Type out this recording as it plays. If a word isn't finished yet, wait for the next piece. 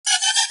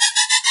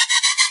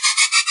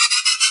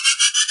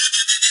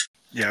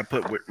Yeah, I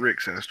put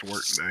Rick's ass to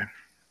work today.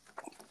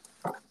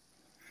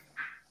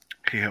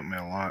 He helped me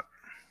a lot.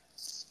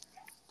 It's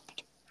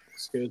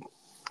good.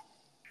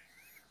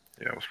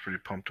 Yeah, I was pretty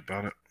pumped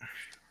about it.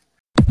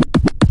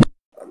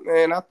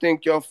 Man, I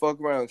think y'all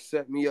fuck around and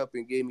set me up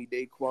and gave me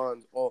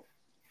Daquan's off.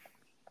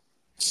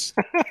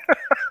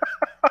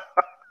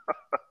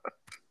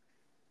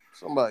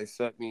 Somebody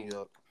set me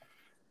up.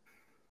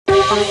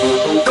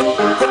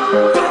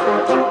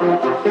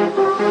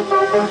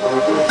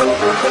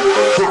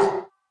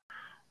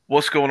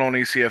 What's going on,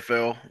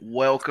 ECFL?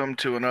 Welcome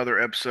to another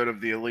episode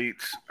of The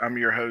Elites. I'm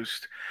your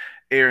host,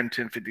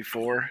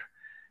 Aaron1054.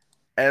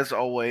 As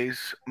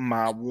always,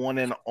 my one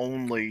and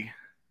only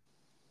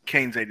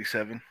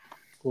Canes87.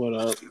 What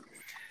up?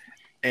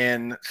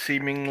 And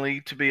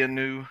seemingly to be a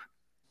new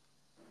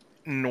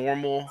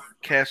normal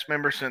cast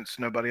member since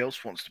nobody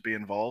else wants to be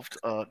involved,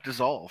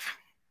 Dissolve.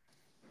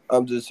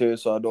 I'm just here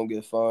so I don't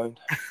get fined.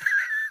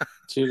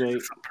 Too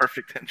late.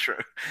 Perfect intro.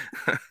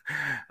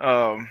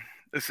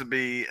 This will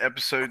be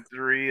episode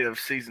 3 of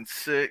season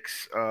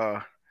 6.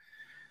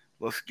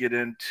 Let's get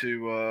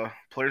into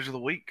players of the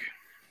week.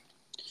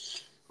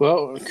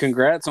 Well,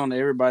 congrats on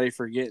everybody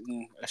for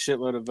getting a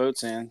shitload of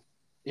votes in,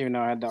 even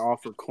though I had to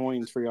offer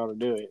coins for y'all to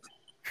do it.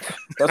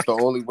 That's the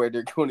only way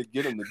they're going to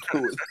get them to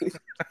do it.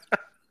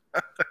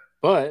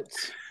 But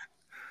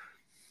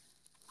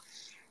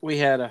we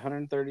had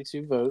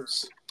 132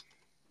 votes,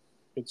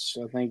 which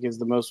I think is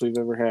the most we've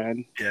ever had.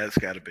 Yeah, it's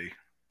got to be.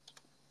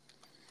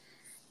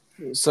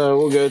 So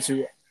we'll go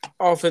to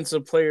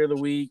Offensive Player of the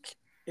Week.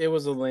 It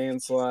was a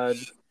landslide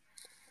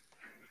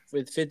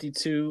with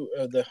 52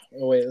 of the –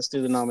 oh, wait, let's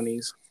do the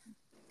nominees.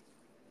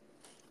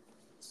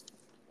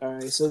 All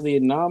right, so the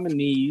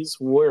nominees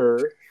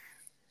were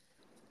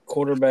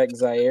quarterback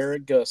Zaire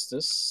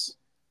Augustus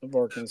of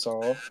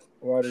Arkansas,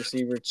 wide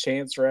receiver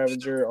Chance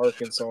Ravager,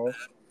 Arkansas,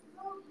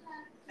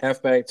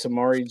 halfback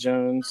Tamari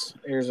Jones,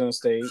 Arizona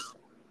State,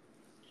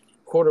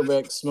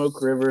 quarterback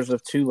Smoke Rivers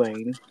of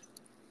Tulane,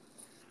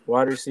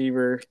 wide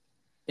receiver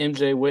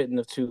MJ Witten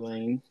of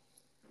Tulane.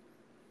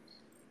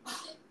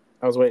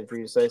 I was waiting for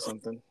you to say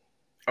something.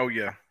 Oh,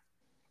 yeah.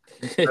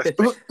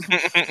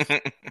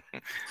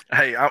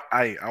 Hey,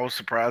 I was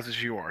surprised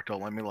as you are.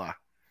 Don't let me lie.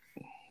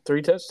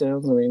 3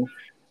 touchdowns. I mean,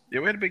 yeah,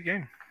 we had a big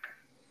game.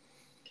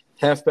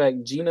 Halfback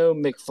Geno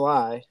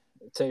McFly,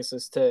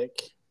 Texas Tech.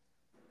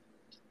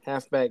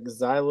 Halfback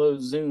Xylo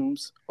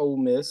Zooms, Ole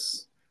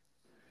Miss.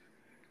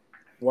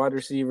 Wide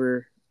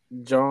receiver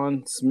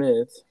John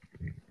Smith,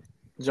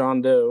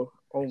 John Doe,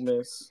 Ole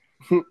Miss.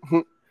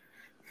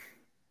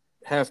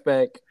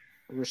 Halfback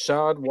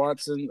Rashad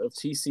Watson of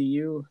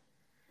TCU.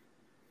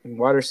 And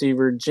wide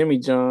receiver Jimmy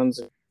Johns.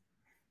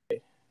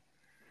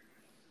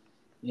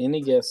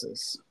 Any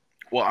guesses?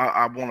 Well,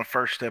 I want to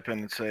first step in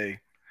and say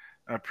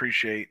I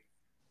appreciate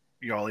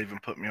y'all even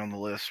put me on the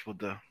list with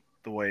the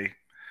way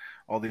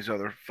all these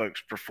other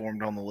folks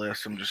performed on the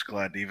list. I'm just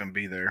glad to even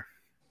be there.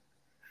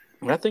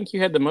 I think you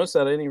had the most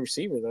out of any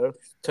receiver, though.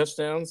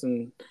 Touchdowns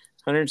and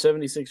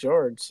 176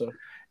 yards. So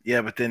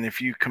yeah, but then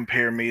if you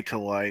compare me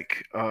to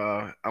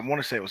I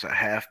want to say it was a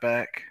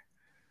halfback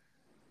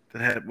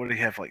that had, what did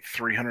he have, like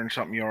 300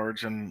 something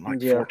yards and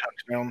 4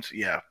 touchdowns?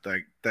 Yeah,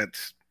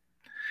 that's,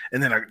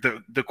 and then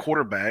the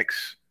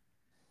quarterbacks.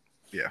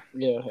 Yeah.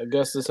 Yeah,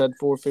 Augustus had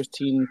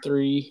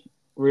 415-3.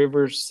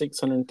 Rivers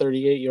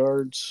 638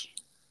 yards.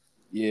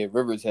 Yeah,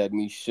 Rivers had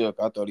me shook.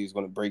 I thought he was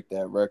going to break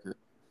that record.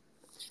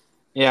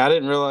 Yeah, I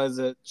didn't realize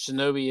that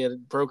Shinobi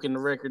had broken the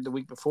record the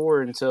week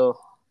before until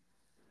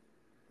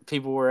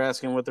people were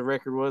asking what the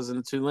record was in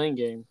the Tulane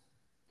game.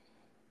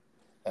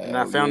 And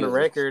I found the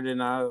record,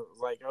 and I was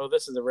like, oh,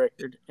 this is the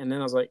record. And then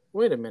I was like,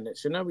 wait a minute,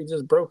 Shinobi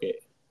just broke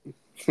it.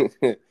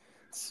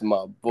 It's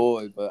my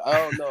boy, but I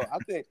don't know.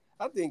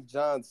 I think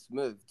John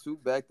Smith, 2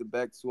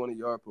 back-to-back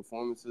 200-yard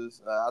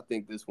performances. I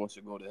think this one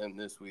should go to him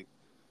this week.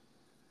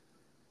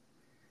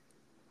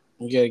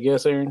 You got a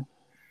guess, Aaron?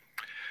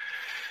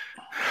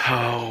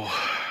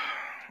 Oh,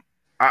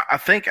 I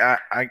think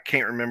I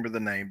can't remember the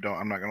name.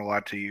 I'm not going to lie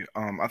to you.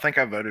 I think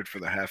I voted for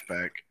the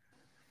halfback.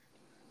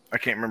 I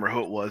can't remember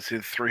who it was. He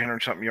had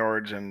 300-something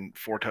yards and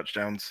 4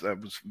 touchdowns.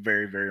 That was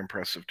very, very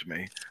impressive to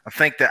me. I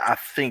think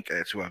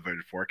that's who I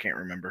voted for. I can't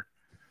remember.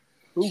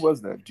 Who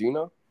was that,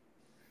 Gino?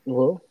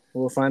 Well,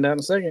 we'll find out in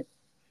a second.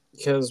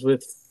 Because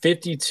with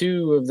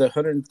 52 of the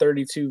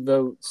 132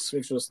 votes,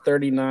 which was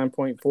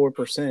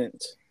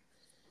 39.4%,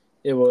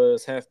 it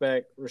was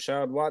halfback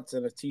Rashad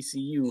Watson of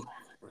TCU.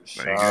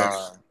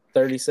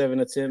 37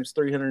 attempts,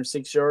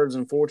 306 yards,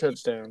 and 4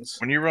 touchdowns.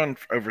 When you run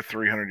over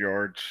 300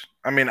 yards,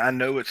 I mean, I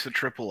know it's the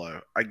triple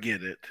O. I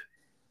get it.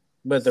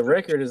 But the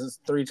record is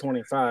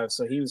 325,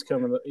 so he's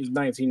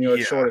 19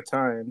 yards short of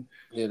time.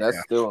 Yeah,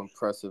 that's still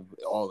impressive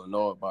all in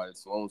all by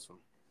its lonesome.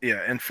 Yeah,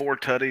 and 4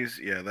 tutties,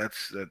 yeah,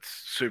 that's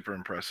super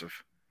impressive.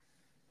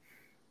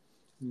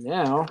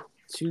 Now,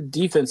 to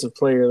Defensive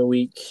Player of the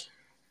Week.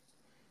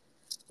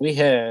 We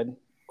had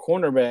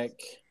cornerback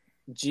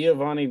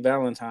Giovanni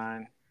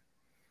Valentine,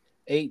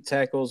 8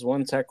 tackles,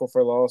 1 tackle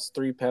for loss,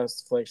 3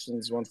 pass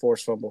deflections, 1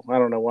 forced fumble. I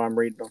don't know why I'm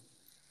reading them.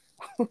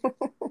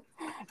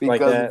 Because if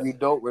that. we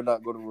don't, we're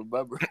not going to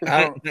remember.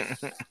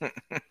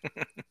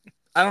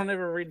 I don't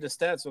ever read the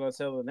stats when I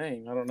tell the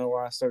name. I don't know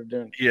why I started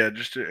doing it. Yeah,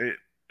 just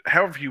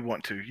however you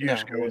want to. You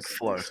just go with the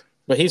flow.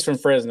 But he's from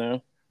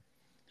Fresno.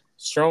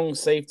 Strong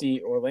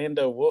safety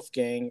Orlando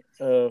Wolfgang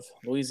of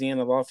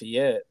Louisiana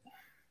Lafayette.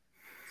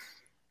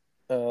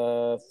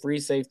 Free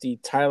safety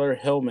Tyler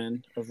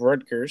Hillman of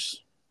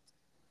Rutgers.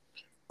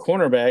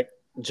 Cornerback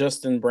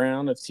Justin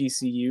Brown of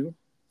TCU.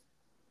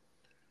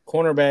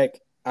 Cornerback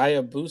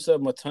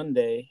Ayabusa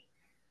Matunde,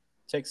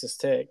 Texas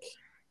Tech.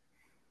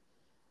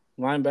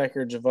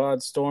 Linebacker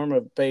Javad Storm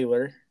of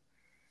Baylor.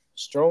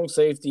 Strong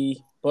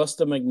safety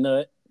Busta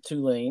McNutt,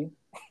 Tulane.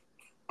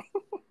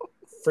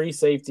 Free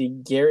safety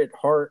Garrett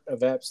Hart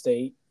of App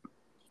State.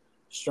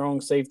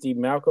 Strong safety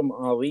Malcolm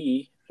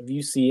Ali of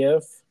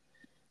UCF.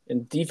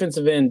 And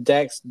defensive end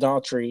Dax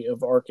Daughtry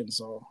of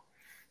Arkansas.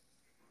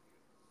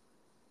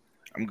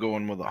 I'm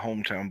going with a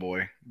hometown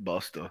boy,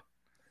 Busta.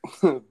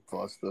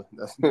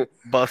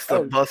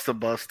 Buster.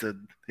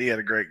 Busted. He had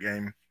a great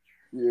game.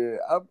 Yeah,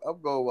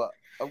 I'm going with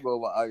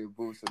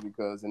Ayabusa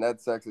because in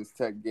that Texas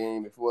Tech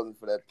game, if it wasn't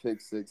for that pick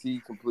six, he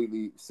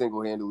completely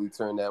single-handedly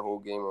turned that whole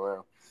game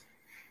around.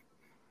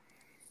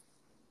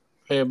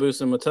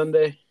 Hayabusa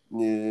Matunde.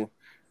 Yeah.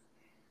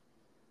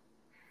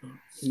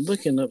 I'm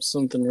looking up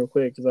something real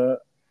quick because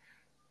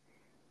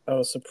I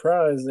was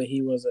surprised that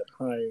he wasn't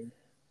higher.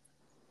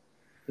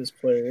 This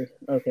player.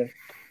 Okay.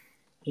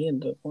 He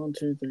ended up 1,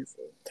 2, 3,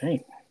 4.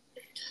 Dang.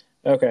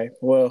 Okay.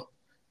 Well,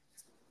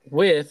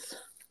 with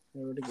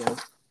where did it go?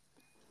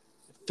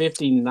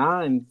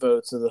 59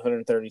 votes of the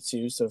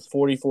 132, so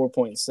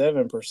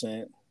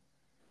 44.7%.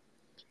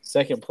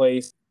 Second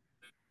place,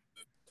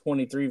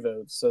 23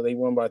 votes, so they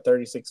won by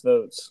 36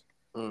 votes.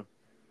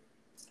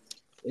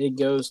 It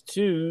goes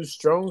to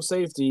strong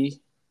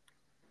safety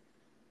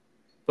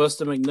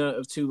Busta McNutt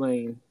of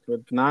Tulane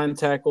with 9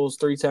 tackles,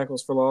 3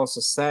 tackles for loss,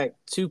 a sack,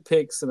 2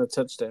 picks, and a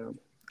touchdown.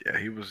 Yeah,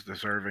 he was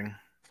deserving.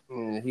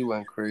 Yeah, he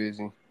went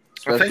crazy,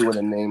 especially with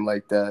a name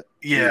like that.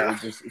 Yeah,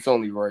 it's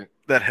only right.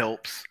 That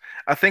helps.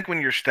 I think when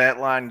your stat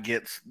line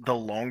gets, the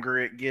longer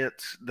it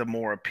gets, the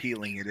more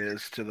appealing it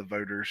is to the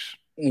voters.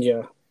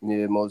 Yeah.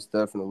 Yeah, most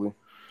definitely.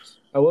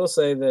 I will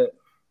say that,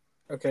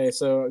 okay,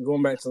 so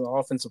going back to the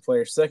offensive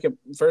player,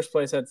 first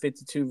place had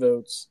 52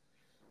 votes.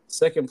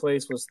 Second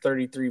place was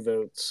 33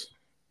 votes,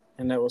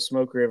 and that was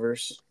Smoke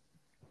Rivers.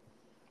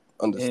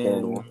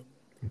 Understandable.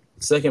 And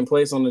second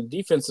place on the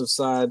defensive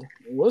side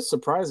was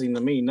surprising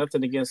to me.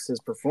 Nothing against his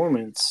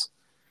performance,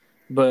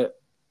 but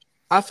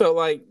I felt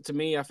like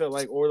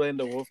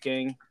Orlando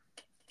Wolfgang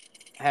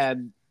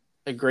had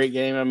a great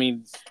game. I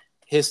mean,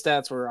 his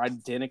stats were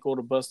identical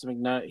to Busta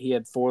McNutt. He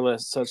had 4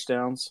 less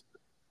touchdowns,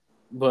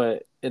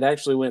 but it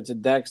actually went to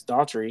Dax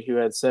Daughtry, who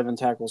had 7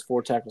 tackles,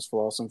 4 tackles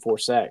for loss, and 4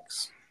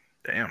 sacks.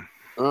 Damn.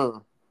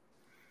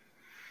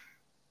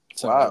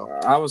 So wow.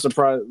 I was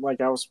surprised.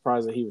 I was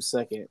surprised that he was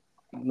second.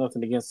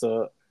 Nothing against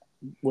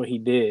what he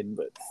did,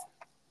 but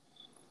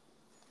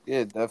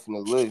yeah,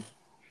 definitely.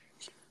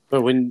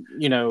 But when,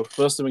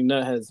 Busta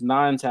McNutt has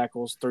 9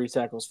 tackles, 3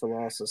 tackles for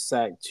loss, a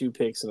sack, 2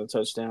 picks, and a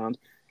touchdown.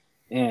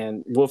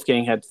 And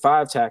Wolfgang had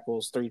 5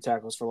 tackles, 3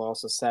 tackles for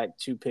loss, a sack,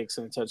 2 picks,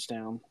 and a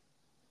touchdown.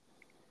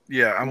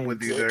 Yeah, I'm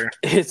with you there.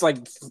 It's like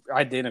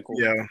identical.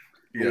 Yeah.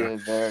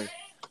 Very.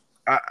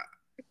 I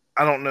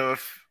don't know.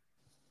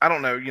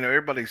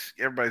 Everybody's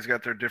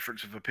got their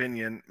difference of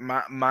opinion.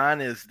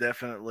 Mine is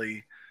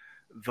definitely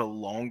the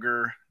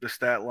longer the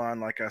stat line,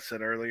 like I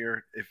said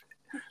earlier. If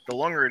the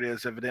longer it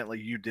is, evidently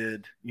you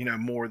did,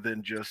 more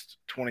than just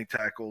 20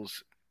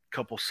 tackles,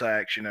 couple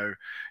sacks.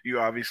 You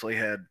obviously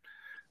had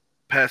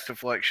pass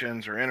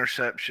deflections or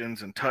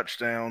interceptions and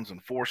touchdowns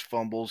and forced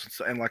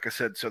fumbles. And like I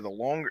said, so the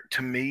longer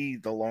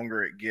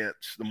it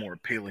gets, the more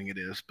appealing it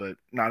is. But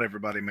not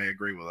everybody may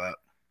agree with that.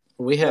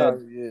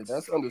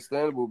 That's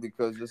understandable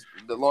because just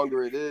the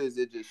longer it is,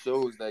 it just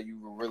shows that you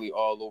were really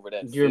all over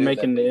that. You're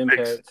making the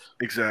impact.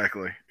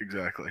 Exactly.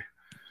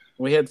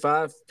 We had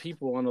 5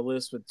 people on the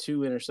list with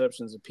 2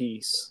 interceptions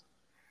apiece.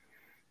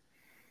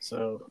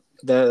 So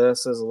that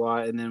says a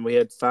lot. And then we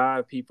had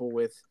 5 people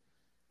with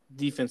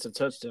defensive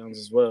touchdowns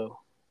as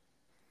well.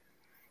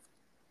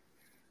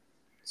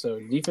 So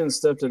defense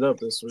stepped it up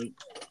this week.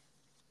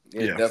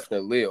 Yeah,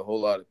 definitely. A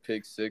whole lot of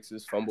pick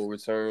sixes, fumble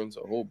returns,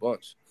 a whole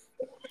bunch.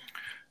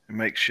 It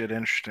makes shit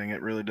interesting.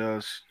 It really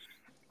does.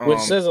 Which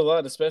says a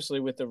lot, especially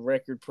with the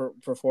record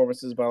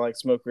performances by like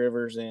Smoke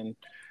Rivers and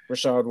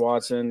Rashad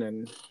Watson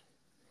and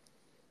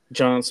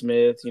John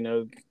Smith.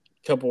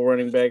 Couple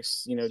running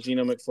backs.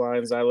 Geno McFly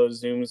and Zylo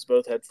Zooms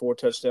both had 4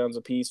 touchdowns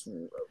apiece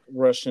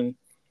rushing,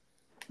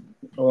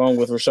 along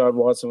with Rashad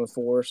Watson with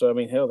 4. So, I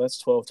mean, hell, that's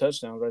 12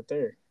 touchdowns right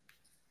there.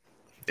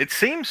 It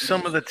seems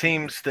some of the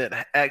teams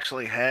that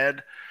actually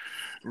had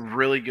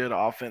really good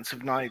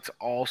offensive nights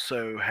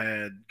also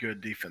had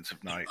good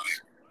defensive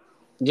nights.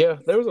 Yeah,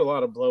 there was a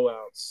lot of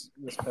blowouts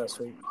this past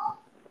week.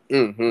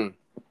 Mm-hmm.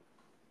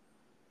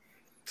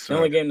 The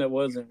only game that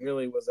wasn't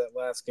really was that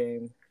last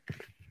game,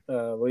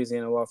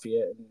 Louisiana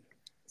Lafayette and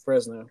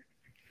Fresno.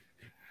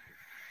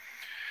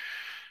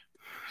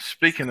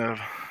 Speaking of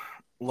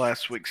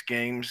last week's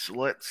games,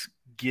 let's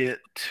get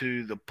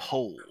to the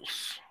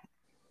polls.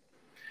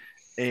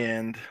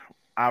 And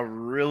I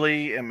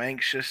really am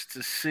anxious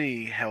to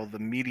see how the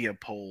media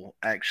poll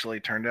actually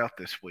turned out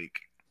this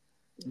week.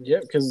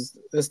 Yep, because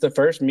it's the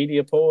first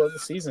media poll of the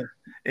season.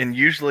 And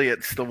usually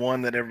it's the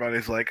one that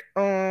everybody's like,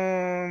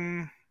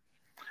 but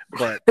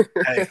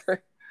hey,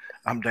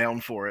 I'm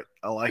down for it.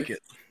 I like it.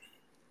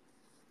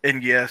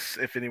 And yes,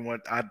 if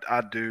anyone, I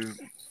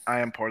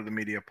am part of the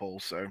media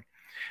poll. So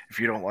if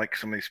you don't like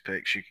some of these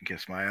picks, you can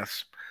kiss my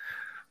ass.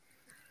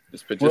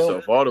 Just put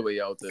yourself all the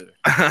way out there.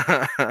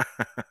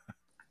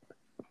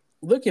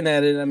 Looking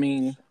at it, I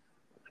mean,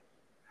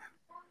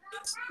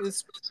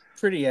 it's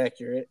pretty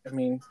accurate. I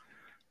mean,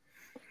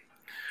 a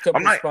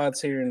couple of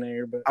spots here and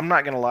there, but I'm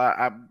not gonna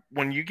lie.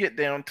 When you get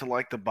down to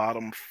like the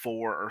bottom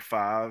 4 or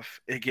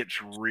 5, it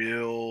gets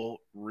real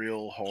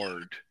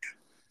hard.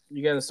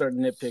 You got to start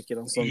nitpicking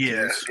on some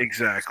teams.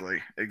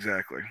 Exactly.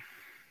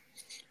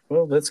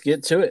 Well, let's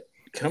get to it.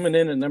 Coming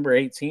in at number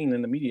 18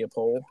 in the media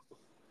poll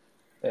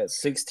at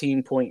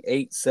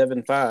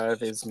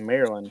 16.875 is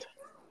Maryland.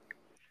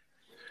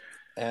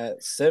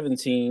 At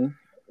 17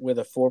 with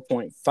a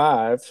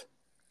 4.5.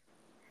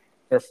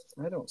 Or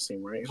that don't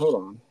seem right. Hold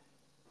on.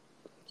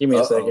 Give me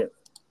a second.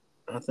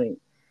 I think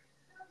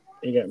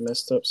he got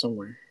messed up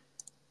somewhere.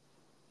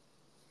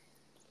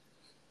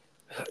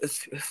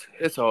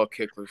 It's all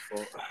Kickler's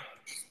fault.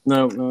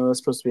 No, that's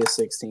supposed to be a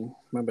 16.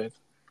 My bad.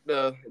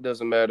 No, it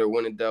doesn't matter.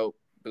 When in doubt,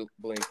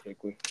 blame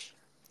Kickler.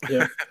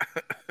 Yeah.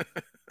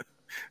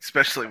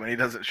 Especially when he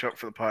doesn't show up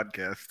for the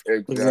podcast.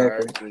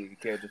 Exactly. He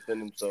can't defend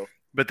himself.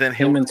 But then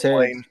he'll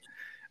complain.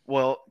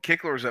 Well,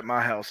 Kickler was at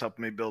my house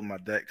helping me build my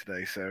deck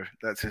today, so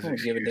that's his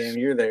excuse. Give a damn.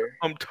 You're there.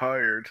 I'm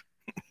tired.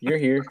 You're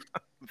here.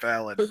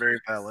 Valid. Very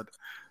valid.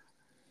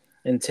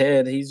 And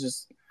Ted, he's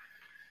just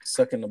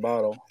sucking the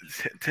bottle.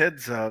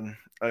 Ted's a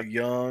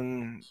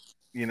young,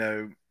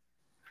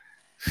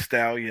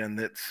 stallion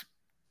that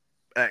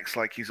acts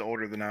like he's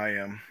older than I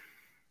am.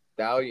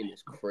 Stallion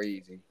is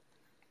crazy.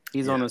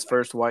 He's on his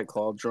first White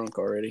Claw drunk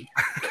already.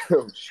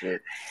 Oh,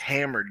 shit.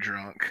 Hammered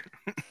drunk.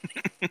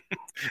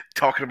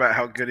 Talking about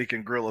how good he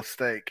can grill a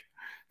steak.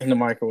 In the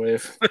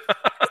microwave.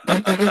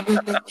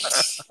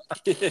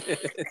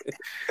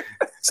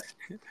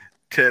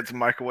 Ted's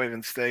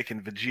microwaving steak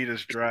and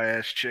Vegeta's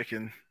dry-ass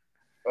chicken.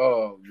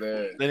 Oh,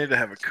 man. They need to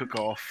have a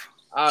cook-off.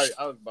 I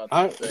was about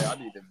to say, I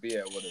need to be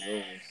at one of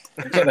those.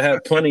 You gotta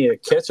have plenty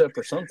of ketchup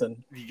or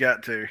something. You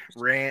got to.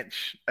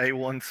 Ranch,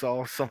 A1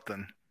 sauce,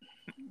 something.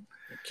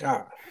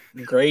 God.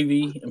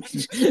 Gravy.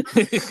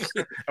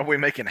 Are we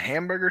making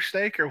hamburger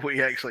steak or are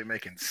we actually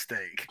making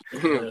steak?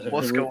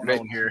 What's going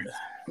on here?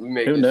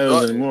 Who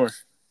knows anymore?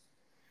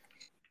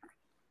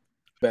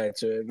 Back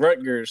to it.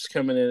 Rutgers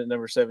coming in at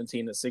number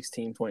 17 at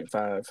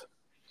 16.5.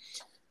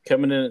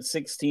 Coming in at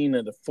 16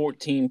 at a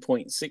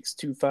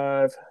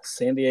 14.625,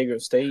 San Diego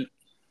State.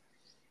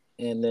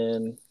 And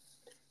then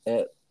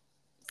at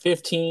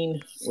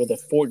 15 with a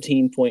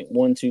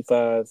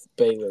 14.125,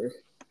 Baylor.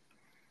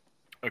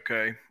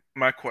 Okay,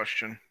 my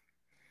question.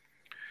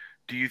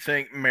 Do you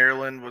think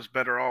Maryland was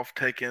better off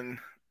taking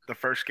the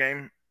first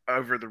game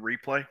over the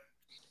replay?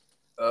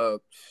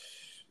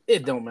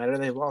 It don't matter.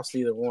 They lost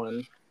either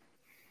one.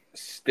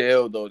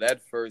 Still, though,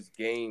 that first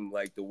game,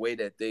 like, the way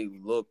that they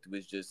looked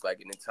was just,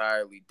 like, an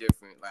entirely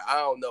different. Like, I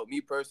don't know.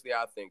 Me, personally,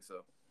 I think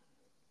so.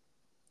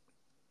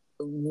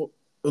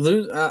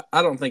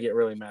 I don't think it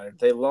really mattered.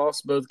 They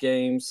lost both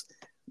games.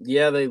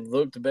 Yeah, they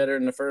looked better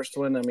in the first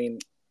one. I mean,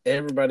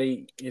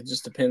 everybody, it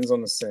just depends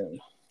on the sim.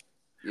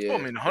 Yeah, well,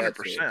 I mean,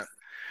 100%.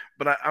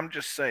 But I'm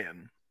just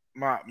saying,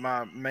 my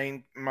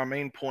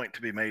main point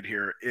to be made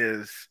here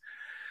is,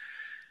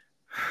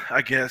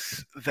 I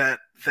guess, that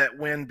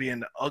win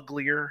being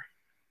uglier,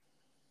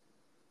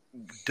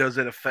 does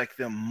it affect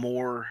them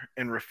more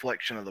in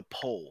reflection of the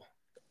poll?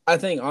 I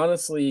think,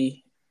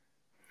 honestly,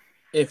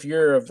 if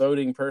you're a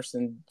voting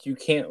person, you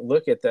can't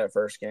look at that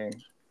first game.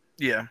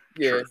 Yeah,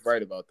 true.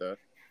 Right about that.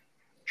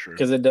 True.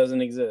 Because it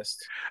doesn't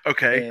exist.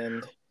 Okay.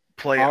 And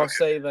I'll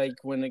say, like,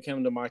 when it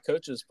came to my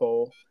coach's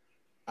poll,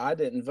 I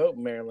didn't vote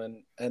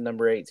Maryland at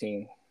number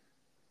 18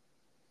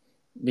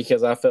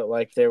 because I felt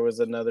like there was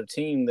another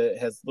team that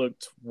has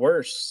looked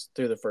worse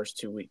through the first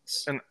 2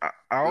 weeks. And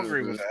I'll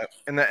agree with that.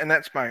 And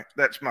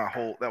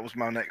that was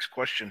my next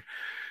question.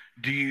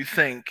 Do you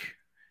think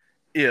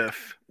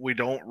if we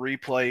don't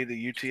replay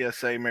the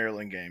UTSA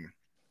Maryland game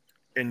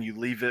and you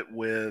leave it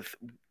with,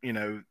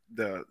 the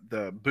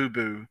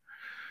boo-boo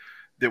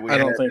that we I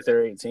don't think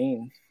they're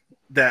 18.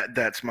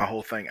 That's my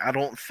whole thing. I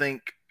don't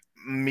think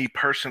I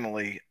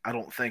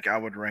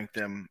would rank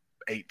them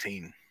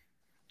 18.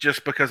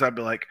 Just because I'd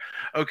be like,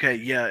 okay,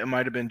 yeah, it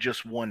might have been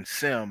just one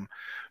sim,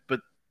 but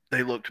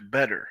they looked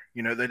better.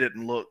 They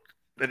didn't look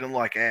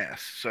like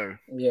ass. So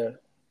yeah,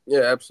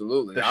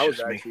 absolutely. I was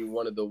actually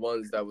one of the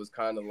ones that was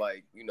kind of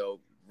like,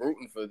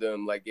 rooting for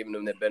them, like giving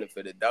them that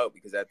benefit of doubt,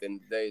 because at the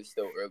end of the day, it's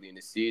still early in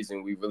the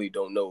season. We really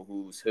don't know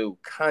who's who,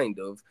 kind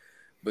of.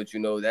 But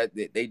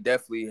that they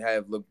definitely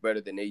have looked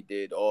better than they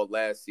did all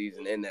last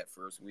season and that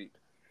first week.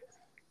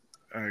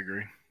 I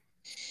agree.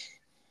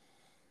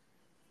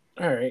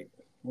 All right.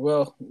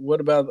 Well,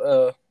 what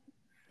about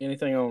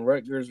anything on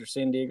Rutgers or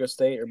San Diego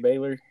State or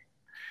Baylor?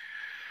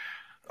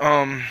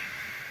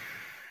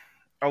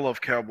 I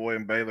love Cowboy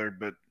and Baylor,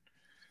 but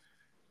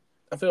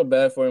I feel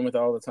bad for him with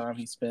all the time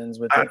he spends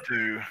with I it.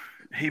 do.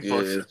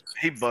 Yeah.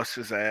 He busts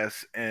his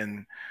ass,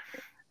 and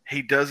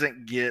he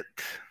doesn't get.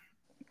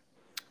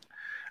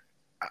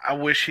 I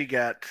wish he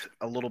got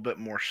a little bit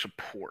more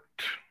support.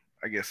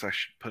 I guess I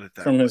should put it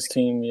that From way. his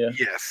team, yeah.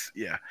 Yes,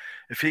 yeah.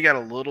 If he got a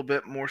little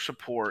bit more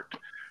support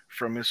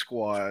from his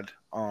squad,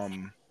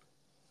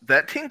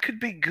 that team could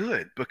be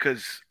good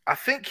because I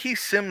think he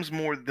sims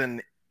more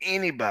than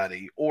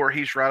anybody, or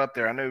he's right up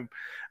there.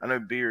 I know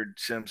Beard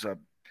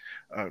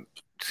uh,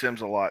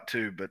 sims a lot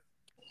too, but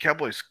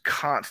Cowboys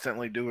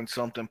constantly doing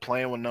something,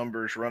 playing with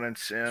numbers, running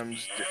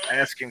sims,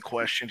 asking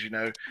questions.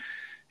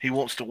 He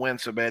wants to win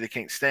so bad he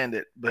can't stand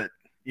it, but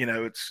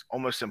it's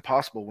almost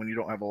impossible when you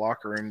don't have a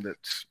locker room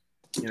that's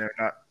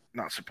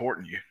not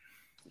supporting you.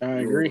 I Yeah.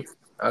 agree.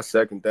 I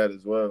second that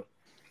as well.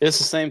 It's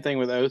the same thing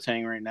with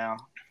Otang right now.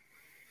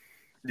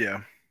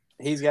 Yeah.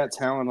 He's got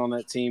talent on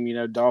that team.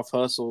 Dolph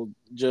Hustle,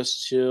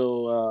 Just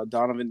Chill,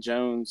 Donovan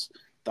Jones.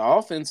 The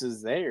offense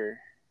is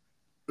there.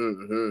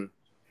 Mm-hmm.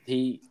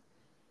 He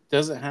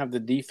doesn't have the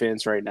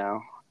defense right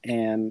now,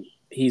 and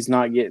he's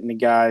not getting the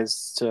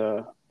guys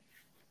to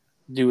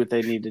do what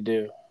they need to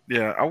do.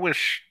 Yeah, I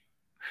wish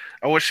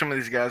some of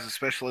these guys,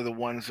 especially the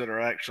ones that are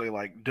actually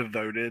like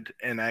devoted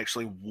and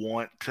actually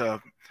want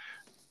to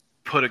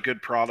put a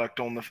good product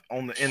in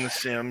the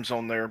Sims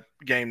on their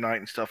game night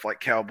and stuff, like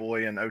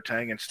Cowboy and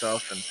Otang and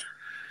stuff. And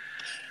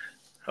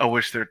I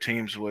wish their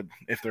teams would,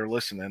 if they're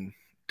listening,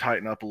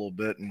 tighten up a little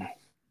bit and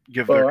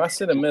give their. Well, I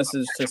sent a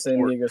message to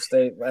San Diego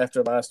State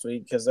after last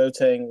week because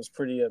Otang was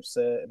pretty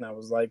upset, and I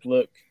was like,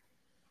 "Look,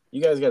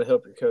 you guys got to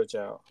help your coach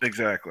out.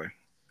 Exactly.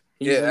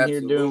 He's in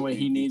here doing what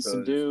he needs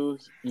to do.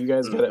 You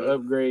guys got to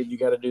upgrade. You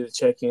got to do the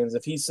check-ins.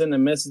 If he's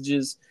sending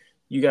messages,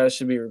 you guys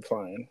should be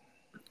replying."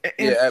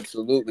 Yeah,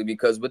 absolutely.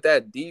 Because with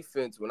that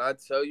defense, when I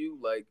tell you,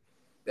 like,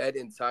 that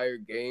entire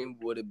game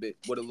would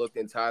have looked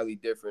entirely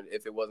different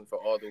if it wasn't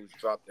for all those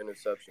dropped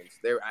interceptions.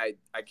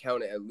 I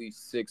counted at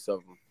least 6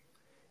 of them.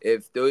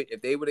 If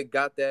they would have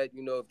got that,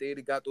 if they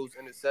had got those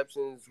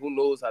interceptions, who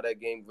knows how that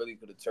game really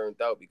could have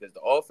turned out, because the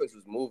offense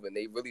was moving.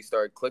 They really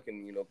started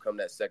clicking, come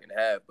that second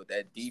half, but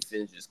that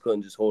defense just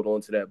couldn't just hold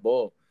on to that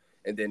ball.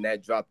 And then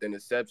that dropped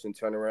interception,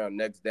 turn around,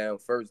 next down,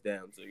 first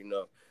down. So,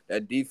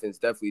 that defense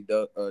definitely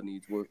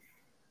needs work.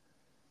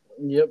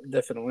 Yep,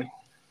 definitely.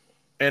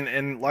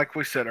 And like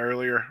we said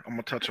earlier, I'm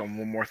gonna touch on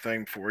one more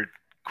thing before we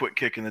quit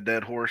kicking the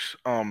dead horse.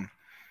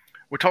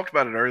 We talked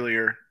about it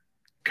earlier.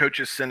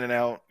 Coaches sending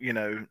out,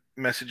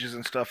 messages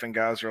and stuff, and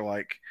guys are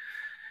like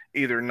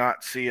either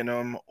not seeing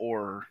them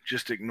or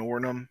just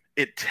ignoring them.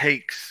 It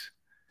takes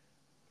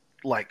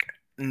like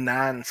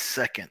 9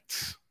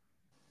 seconds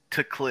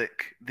to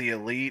click the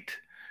elite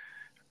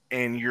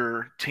and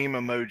your team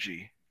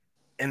emoji,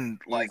 and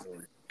like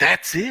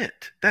that's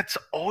it. That's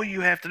all you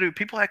have to do.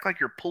 People act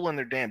like you're pulling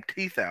their damn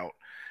teeth out,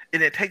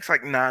 and it takes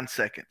like 9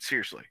 seconds.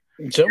 Seriously.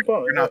 Jump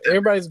on.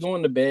 Everybody's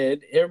going to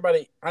bed.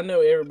 I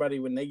know everybody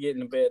when they get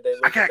in bed, they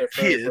look at their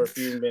phone for a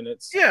few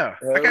minutes. Yeah,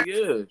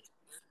 good.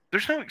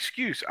 There's no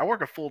excuse. I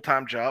work a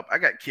full-time job. I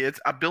got kids.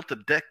 I built a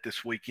deck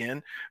this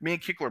weekend. Me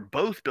and Kickler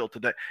both built a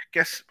deck.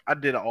 Guess I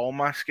did all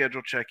my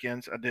schedule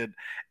check-ins. I did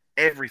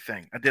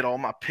everything. I did all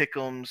my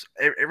pick-ems.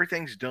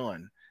 Everything's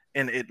done,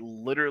 and it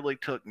literally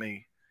took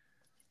me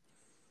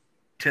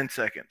 10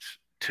 seconds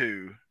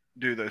to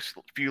do those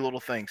few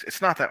little things.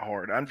 It's not that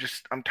hard.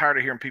 I'm tired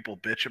of hearing people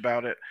bitch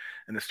about it,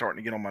 and it's starting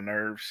to get on my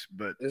nerves.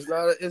 But it's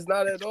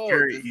not at all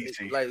very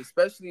easy. Like,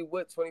 especially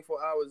with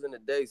 24 hours in a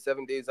day,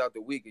 7 days out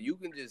the week, you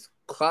can just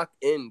clock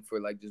in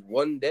for like just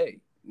one day.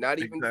 Not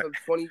even for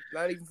 20,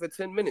 not even for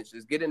 10 minutes.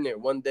 Just get in there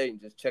one day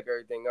and just check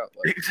everything out.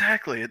 Like,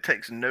 exactly. It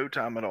takes no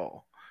time at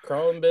all.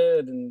 Crawl in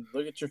bed and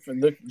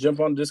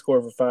jump on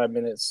Discord for 5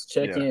 minutes.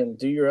 Check in.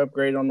 Do your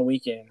upgrade on the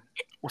weekend.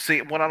 Well,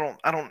 see, what I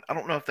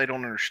don't know if they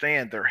don't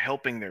understand. They're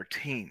helping their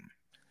team.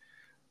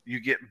 You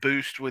get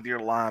boost with your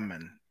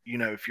linemen.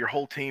 If your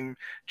whole team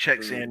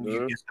checks in,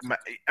 you get them.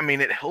 I mean,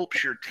 it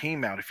helps your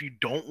team out. If you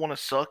don't want to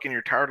suck and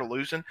you're tired of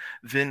losing,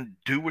 then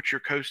do what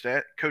your coach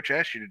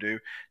asked you to do.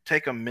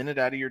 Take a minute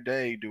out of your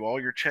day, do all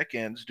your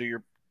check-ins,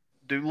 do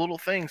little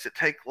things that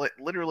take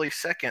literally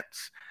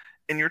seconds,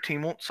 and your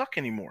team won't suck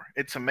anymore.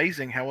 It's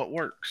amazing how it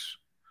works.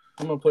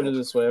 I'm gonna put it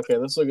this way. Okay,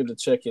 let's look at the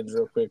check-ins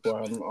real quick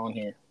while I'm on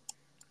here.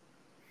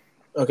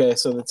 Okay,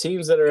 so the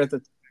teams that are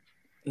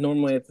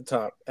normally at the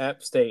top: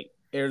 App State,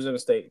 Arizona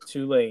State,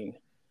 Tulane,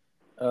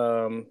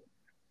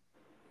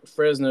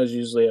 Fresno's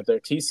usually up there.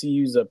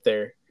 TCU's up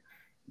there.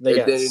 They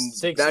got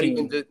 16.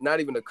 Not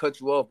even to cut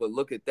you off, but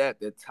look at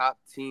that. The top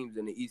teams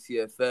in the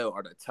ECFL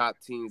are the top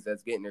teams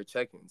that's getting their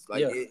check-ins.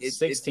 Like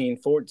 16,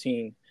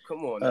 14.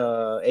 Come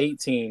on.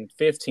 18,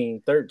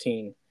 15,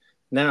 13.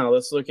 Now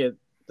let's look at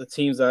the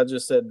teams I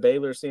just said: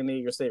 Baylor, San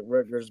Diego State,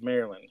 Rutgers,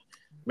 Maryland.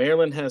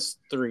 Maryland has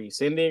 3.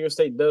 San Diego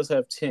State does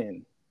have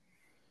 10.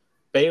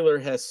 Baylor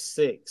has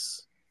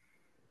 6.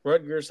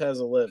 Rutgers has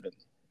 11.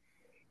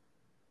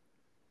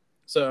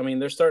 So, I mean,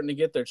 they're starting to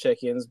get their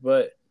check-ins,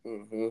 but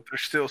there's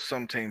still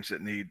some teams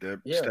that need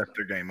to step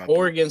their game up.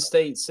 Oregon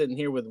State's sitting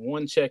here with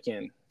one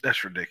check-in.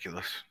 That's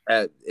ridiculous.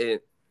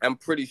 I'm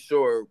pretty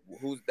sure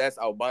that's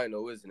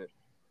albino, isn't it?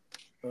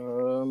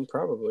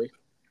 Probably.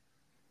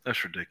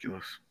 That's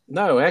ridiculous.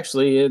 No,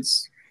 actually,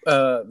 it's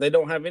they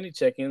don't have any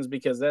check-ins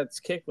because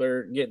that's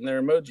Kickler getting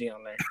their emoji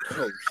on there.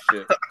 Oh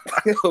shit!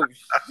 Oh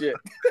shit!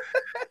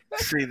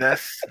 See,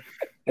 that's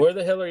where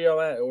the hell are y'all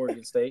at,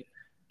 Oregon State?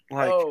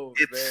 Like,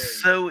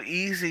 it's so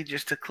easy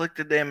just to click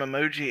the damn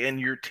emoji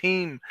and your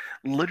team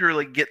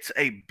literally gets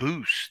a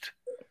boost.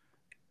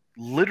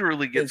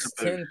 Literally gets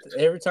a boost.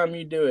 Every time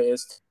you do it,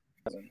 it's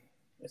 10,000.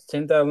 It's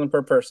 10,000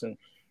 per person.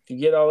 If you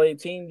get all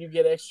 18, you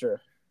get extra.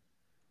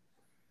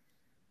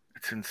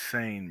 It's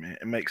insane, man.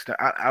 It makes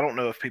I don't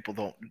know if people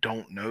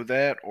don't know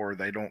that or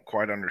they don't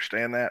quite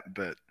understand that,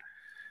 but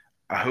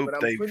I hope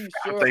they've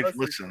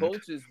listened.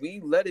 Coaches,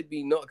 we let it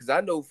be known because I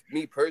know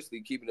me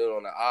personally keeping it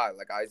on the eye.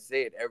 Like I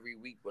say it every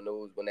week when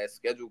that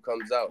schedule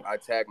comes out, I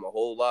tag my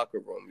whole locker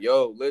room.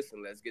 Yo,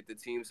 listen, let's get the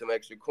team some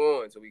extra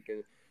coins so we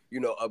can,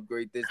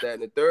 upgrade this, that,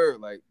 and the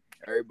third. Like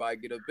everybody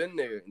get up in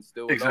there and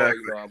still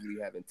exactly. I'll be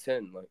having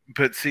 10. Like,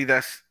 but see,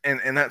 that's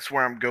and that's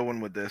where I'm going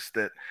with this.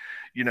 That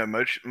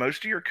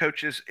most of your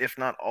coaches, if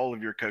not all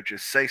of your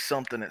coaches, say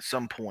something at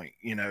some point,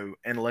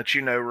 and let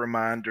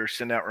reminders,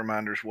 send out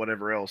reminders,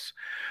 whatever else.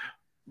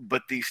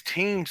 But these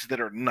teams that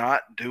are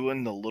not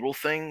doing the little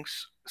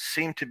things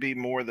seem to be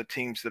more the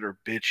teams that are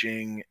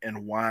bitching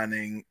and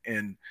whining,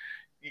 and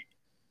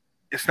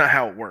it's not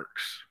how it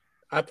works.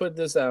 I put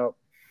this out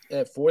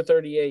at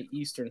 4:38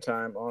 Eastern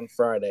time on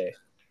Friday.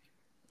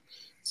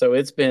 So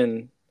it's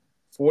been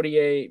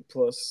 48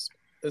 plus,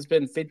 it's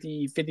been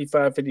 50,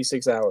 55,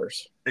 56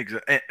 hours.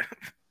 Exactly.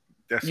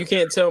 You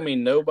can't tell me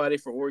nobody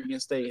for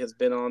Oregon State has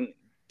been on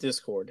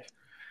Discord.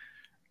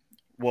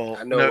 Well,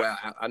 I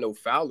know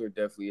Fowler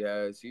definitely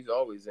has. He's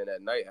always in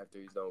at night after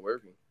he's done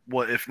working.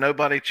 Well, if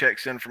nobody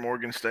checks in from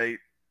Oregon State,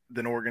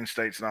 then Oregon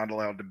State's not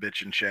allowed to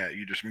bitch and chat.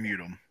 You just mute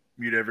them.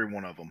 Mute every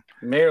one of them.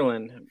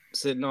 Maryland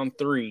sitting on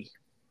 3.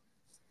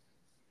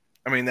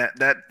 I mean,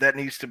 that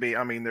needs to be –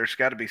 I mean, there's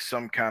got to be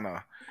some kind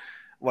of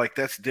 – like,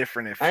 that's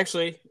different if –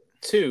 Actually,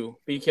 2,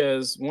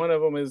 because one of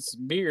them is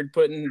Beard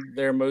putting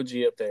their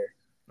emoji up there.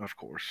 Of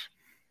course.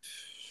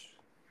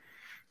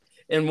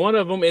 And one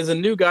of them is a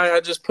new guy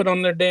I just put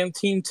on their damn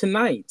team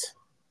tonight.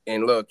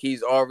 And look,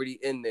 he's already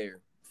in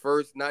there.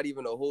 First, not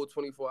even a whole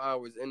 24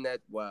 hours in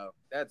that. Wow.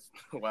 That's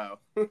 – wow.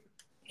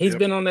 He's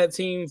been on that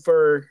team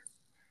for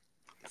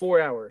 4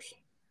 hours.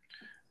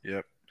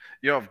 Yep.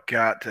 Y'all have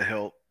got to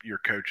help your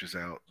coaches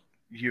out.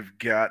 You've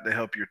got to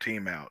help your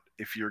team out.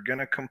 If you're going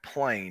to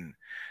complain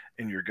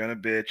and you're going to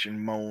bitch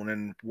and moan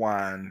and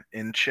whine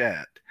in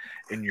chat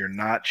and you're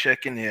not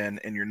checking in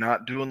and you're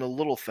not doing the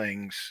little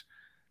things,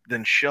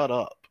 then shut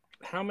up.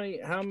 How many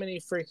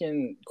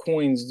freaking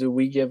coins do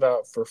we give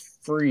out for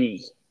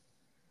free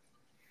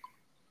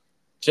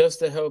just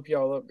to help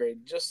y'all upgrade?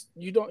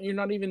 You're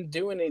not even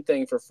doing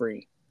anything for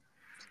free.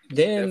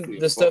 Then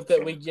the stuff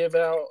that we give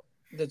out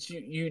that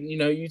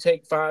you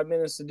take 5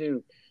 minutes to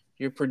do,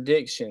 your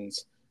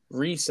predictions,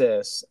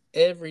 recess,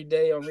 every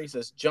day on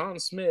recess. John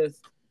Smith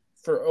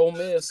for Ole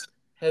Miss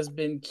has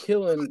been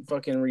killing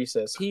fucking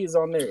recess. He is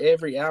on there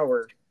every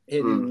hour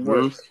hitting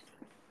work.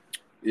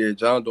 Yeah,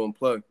 John don't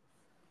play.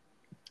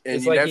 And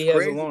it's like he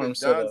has alarms.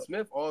 John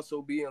Smith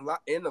also be in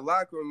the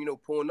locker room,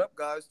 pulling up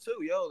guys too.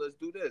 Yo, let's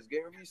do this.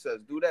 Get in recess.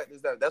 Do that.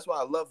 This, that. That's why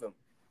I love him.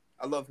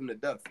 I love him to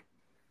death.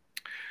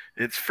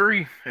 It's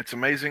free. It's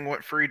amazing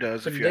what free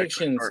does.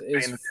 Predictions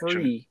is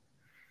free.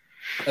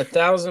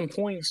 1,000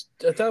 points,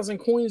 1,000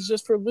 coins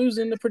just for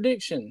losing the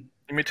prediction.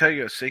 Let me tell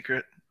you a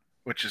secret,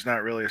 which is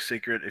not really a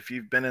secret. If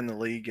you've been in the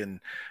league and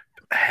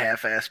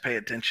half-ass pay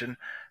attention,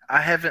 I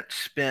haven't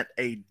spent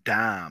a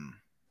dime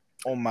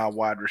on my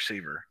wide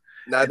receiver.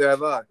 Neither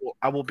have I.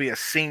 I will be a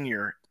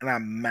senior, and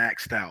I'm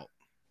maxed out.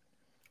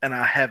 And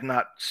I have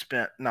not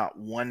spent not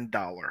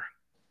 $1.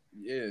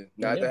 Yeah,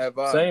 neither have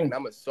I. Same. And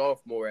I'm a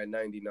sophomore at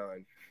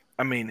 99.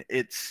 I mean,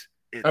 it's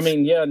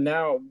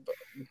now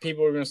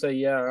people are going to say,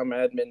 yeah, I'm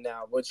admin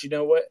now. But you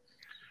know what?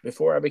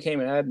 Before I became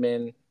an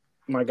admin,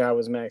 my guy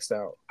was maxed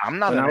out. I'm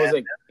not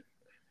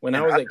When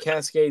I was at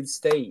Cascade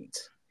State.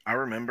 I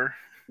remember.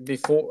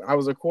 Before I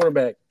was a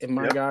quarterback, and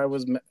my guy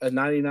was a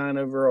 99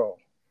 overall.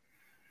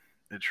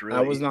 It's really.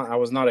 I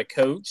was not a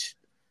coach.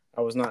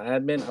 I was not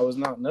admin. I was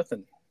not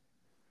nothing.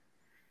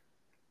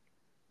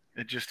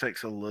 It just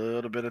takes a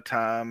little bit of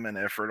time and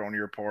effort on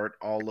your part.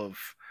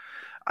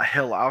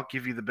 Hell, I'll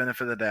give you the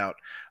benefit of the doubt.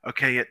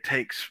 Okay, it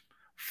takes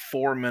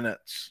 4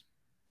 minutes.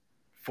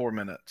 4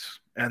 minutes.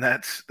 And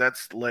that's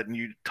letting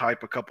you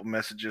type a couple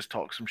messages,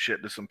 talk some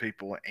shit to some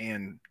people,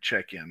 and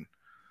check in.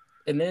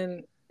 And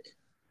then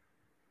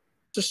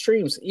the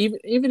streams,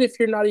 even if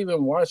you're not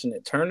even watching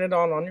it, turn it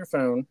on your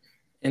phone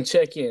and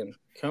check in.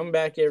 Come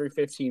back every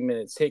 15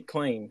 minutes, hit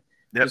claim,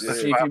 just to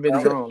see if you've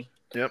been drawn.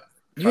 Yep.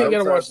 You ain't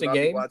got to watch the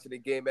game. Watching the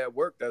game at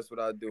work, that's what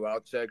I do. I'll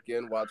check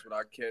in, watch what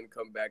I can,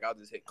 come back. I'll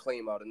just hit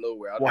claim out of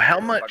nowhere. How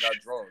much? I got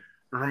drawn.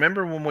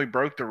 Remember when we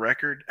broke the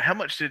record? How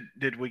much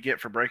did we get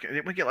for breaking?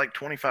 Did we get like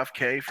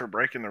 $25K for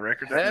breaking the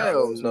record that night?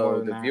 Hell It's more no,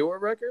 than the that. viewer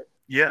record.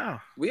 Yeah.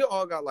 We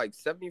all got like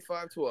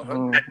 75 to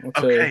 100.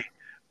 Okay.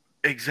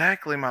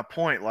 Exactly my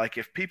point. Like,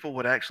 if people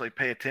would actually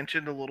pay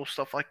attention to little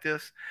stuff like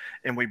this,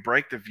 and we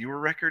break the viewer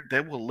record,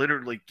 they will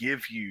literally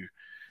give you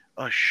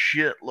a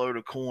shitload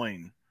of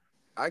coin.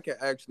 I can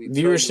actually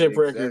Viewership tell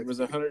you record was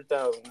exactly.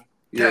 100,000.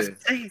 Yeah,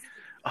 That's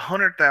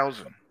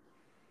 100,000.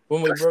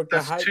 When we broke the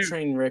That's hype two.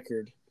 train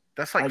record,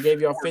 That's like I gave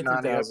y'all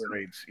 490 50,000.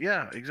 upgrades.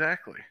 Yeah,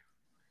 exactly.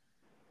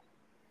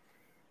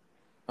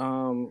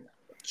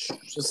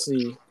 Let's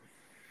see.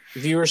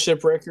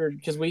 Viewership record,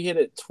 because we hit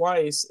it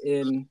twice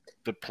in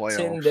The playoffs.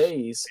 10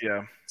 days.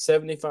 Yeah.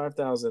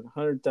 75,000,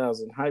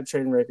 100,000. Hype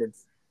train record,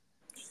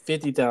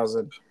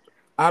 50,000.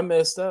 I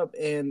messed up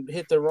and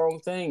hit the wrong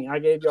thing. I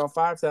gave y'all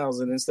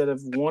 5,000 instead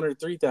of 1 or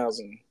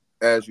 3,000.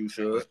 as you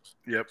should.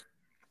 Yep.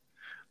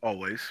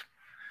 Always.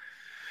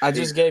 I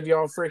just gave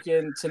y'all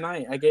freaking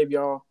tonight. I gave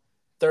y'all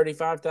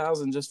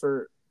 35,000 just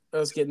for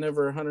us getting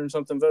over 100 and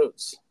something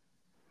votes.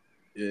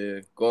 Yeah,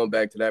 going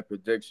back to that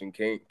prediction,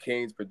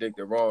 Kane's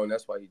predicted wrong.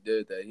 That's why he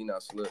did that. He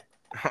not slick.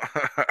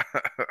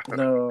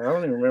 No, I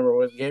don't even remember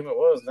what game it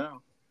was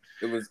now.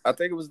 I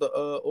think it was the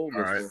Ole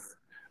Miss right. one.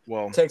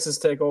 Well, Texas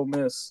Tech, Ole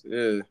Miss.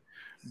 Yeah.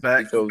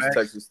 Back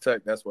Texas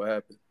Tech. That's what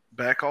happened.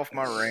 Back off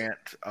my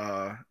rant.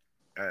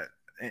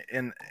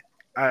 And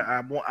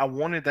I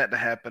wanted that to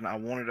happen. I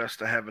wanted us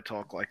to have a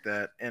talk like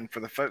that. And for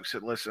the folks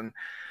that listen,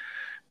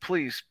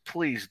 please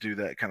do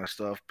that kind of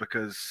stuff,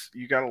 because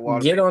you got a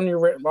lot Get of on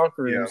your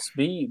locker rooms.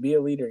 Yeah. Be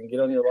a leader and get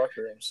on your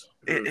locker rooms.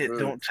 It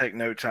don't take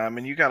no time,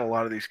 and you got a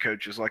lot of these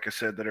coaches, like I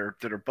said, that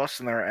are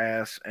busting their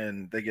ass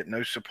and they get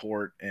no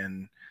support.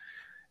 And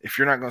if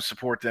you're not going to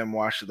support them,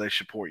 why should they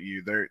support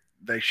you?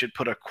 They should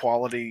put a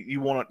quality.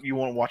 You want to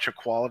watch a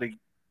quality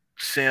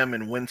sim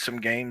and win some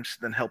games,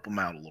 then help them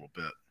out a little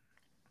bit.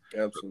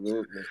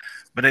 Absolutely.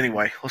 But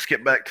anyway, let's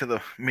get back to the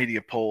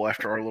media poll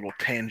after our little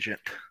tangent.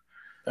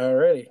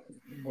 Alrighty,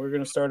 we're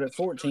going to start at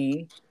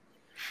 14.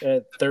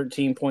 At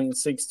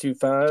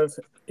 13.625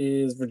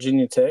 is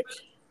Virginia Tech.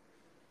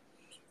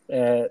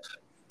 At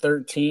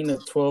 13 at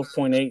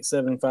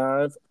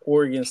 12.875,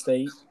 Oregon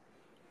State.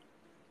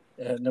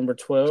 At number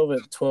 12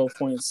 at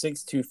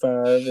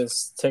 12.625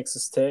 is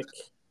Texas Tech.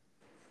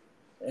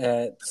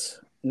 At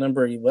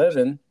number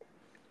 11,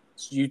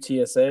 it's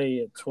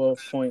UTSA at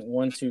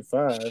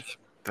 12.125.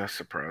 That's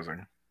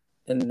surprising.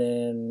 And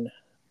then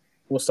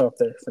we'll stop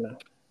there for now.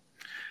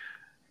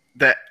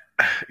 That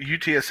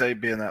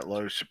UTSA being that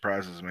low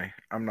surprises me.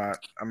 I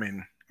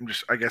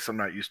guess I'm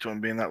not used to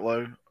them being that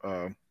low.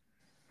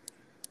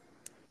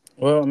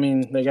 Well, I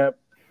mean, they got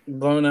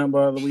blown out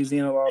by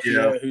Louisiana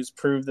Lafayette, who's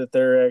proved that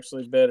they're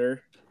actually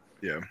better.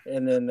 Yeah.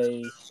 And then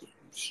they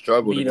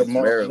struggled against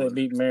Maryland. They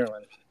beat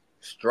Maryland.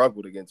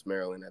 Struggled against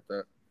Maryland at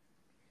that.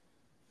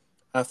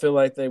 I feel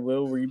like they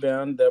will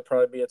rebound. They'll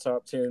probably be a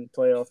top 10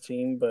 playoff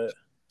team, but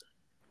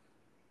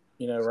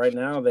right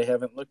now they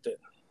haven't looked it.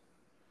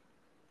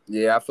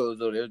 Yeah, I feel as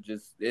though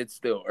it's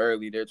still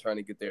early. They're trying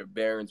to get their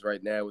bearings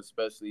right now,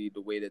 especially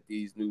the way that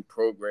these new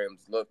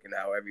programs look and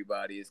how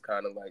everybody is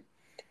kind of like,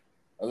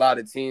 a lot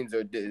of teams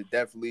are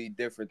definitely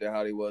different than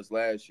how they was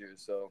last year.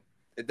 So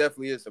it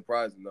definitely is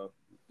surprising, though,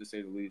 to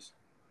say the least.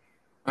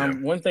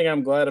 One thing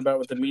I'm glad about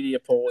with the media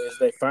poll is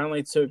they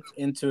finally took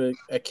into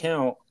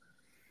account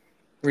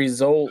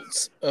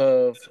results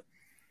of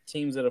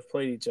teams that have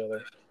played each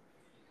other.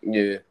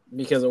 Yeah.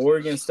 Because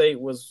Oregon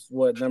State was,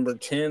 number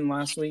 10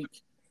 last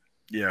week?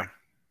 Yeah.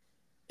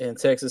 And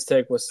Texas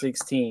Tech was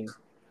 16.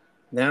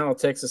 Now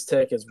Texas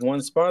Tech is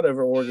one spot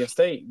over Oregon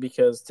State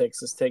because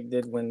Texas Tech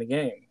did win the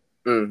game.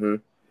 Mm-hmm.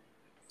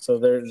 So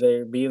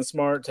they're being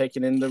smart,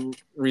 taking in the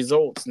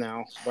results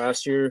now.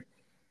 Last year,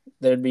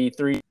 there'd be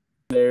 3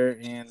 there,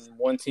 and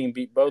one team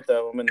beat both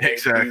of them. And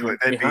they'd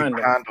be behind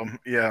them.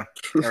 Yeah.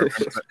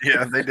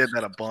 Yeah, they did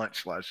that a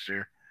bunch last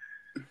year.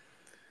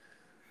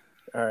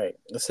 All right,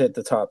 let's hit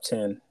the top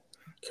 10.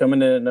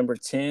 Coming in at number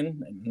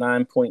 10 at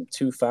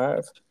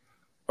 9.25,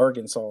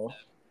 Arkansas.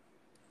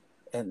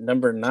 At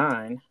number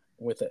 9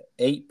 with an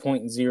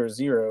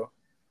 8.00,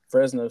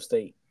 Fresno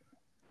State.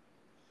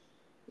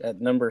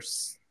 At number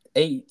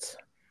 8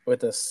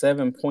 with a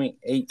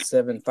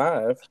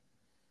 7.875,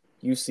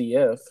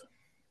 UCF.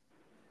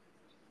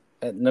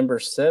 At number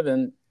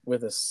 7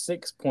 with a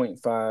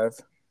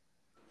 6.5,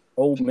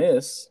 Ole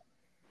Miss.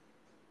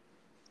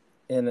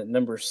 And at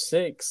number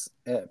 6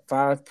 at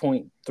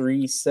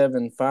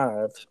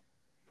 5.375,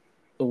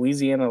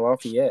 Louisiana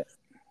Lafayette.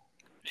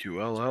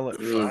 QLL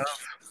at 5?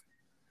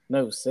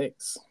 No,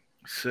 6.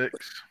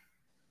 6.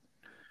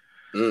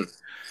 Mm.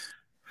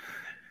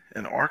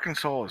 And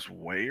Arkansas is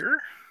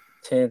where?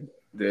 10.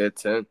 They're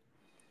 10.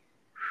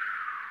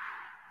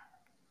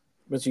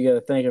 But you got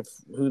to think of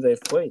who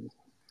they've played.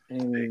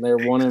 And they're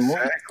 1-1.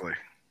 Exactly.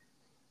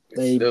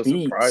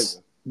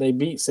 They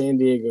beat San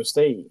Diego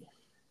State.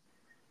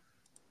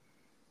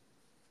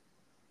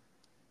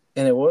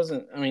 And it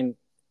wasn't a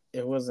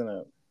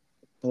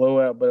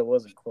blowout, but it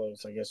wasn't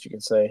close, I guess you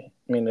could say.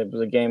 I mean, it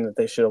was a game that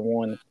they should have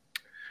won.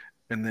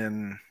 And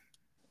then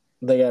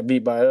they got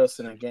beat by us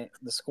in a game.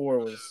 The score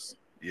was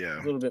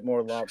Yeah. a little bit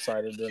more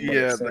lopsided than what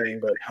Yeah, it's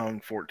saying, but they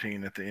hung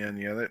 14 at the end.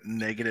 Yeah, that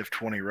negative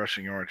 20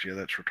 rushing yards. Yeah,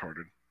 that's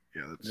retarded.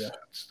 Yeah,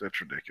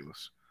 that's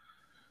ridiculous.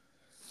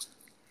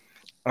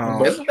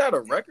 Isn't that a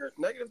record?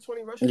 Negative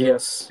 20 rushing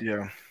yes.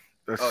 Yeah.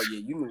 Oh, yeah,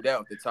 you knew that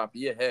off the top of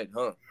your head,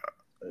 huh?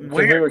 Because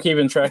we were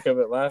keeping track of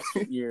it last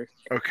year.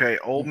 Okay,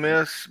 Ole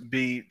Miss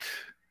beat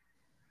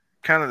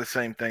kind of the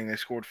same thing. They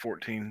scored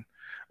 14.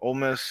 Ole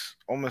Miss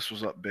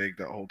was up big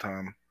that whole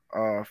time.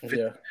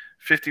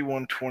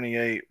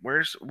 51-28.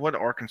 What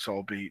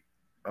Arkansas beat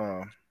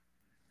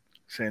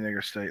San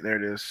Diego State? There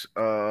it is.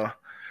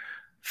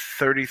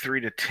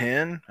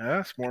 33-10.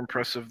 That's more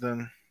impressive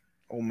than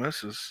Ole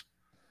Miss's.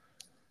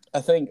 I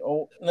think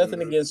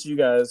nothing against you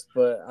guys,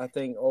 but I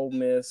think Ole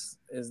Miss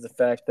is the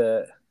fact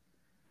that.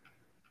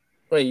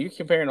 Wait, you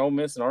comparing Ole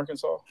Miss and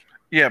Arkansas?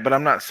 Yeah, but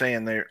I'm not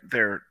saying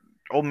they're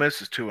Ole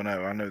Miss is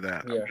 2-0. I know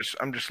that. Yeah.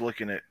 I'm just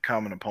looking at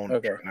common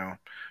opponents right now.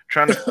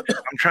 I'm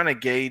trying to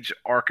gauge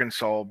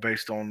Arkansas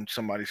based on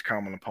somebody's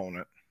common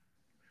opponent.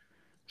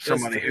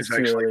 Somebody it's who's too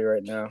actually early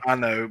right now. I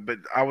know, but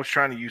I was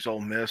trying to use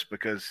Ole Miss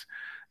because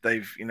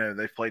they've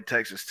played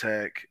Texas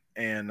Tech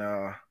and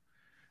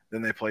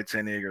then they played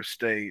San Diego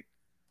State.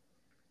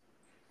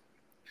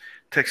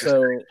 Texas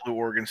Tech blew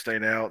Oregon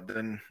State out.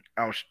 Then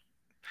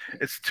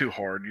it's too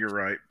hard. You're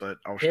right, but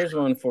here's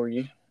one for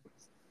you.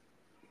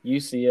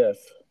 UCF.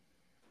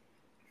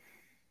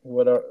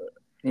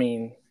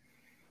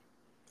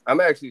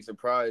 I'm actually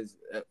surprised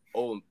at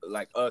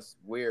us,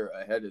 we're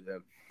ahead of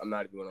them. I'm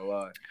not even gonna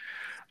lie.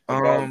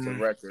 Regardless of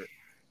record.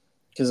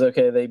 Because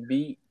they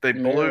blew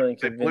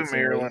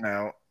Maryland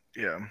out.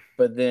 Yeah.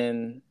 But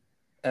then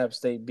App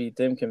State beat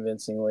them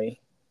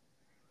convincingly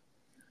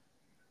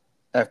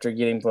after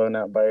getting blown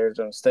out by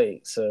Arizona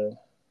State. So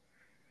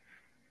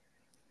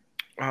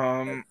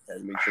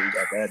make sure you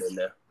got that in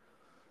there.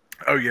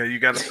 Oh yeah, you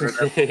got to throw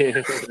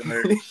that in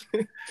there.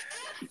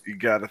 You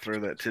got to throw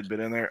that tidbit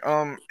in there.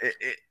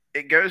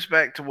 It goes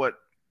back to what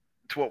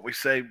we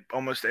say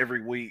almost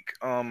every week.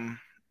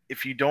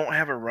 If you don't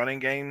have a running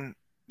game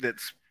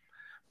that's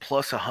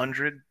plus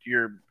 100,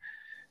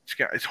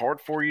 it's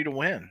hard for you to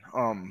win.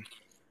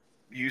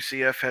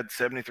 UCF had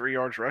 73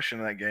 yards rushing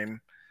in that game.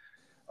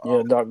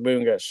 Yeah,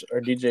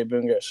 DJ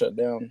Boone got shut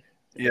down.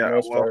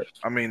 Yeah, well,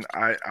 I mean,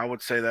 I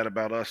would say that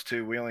about us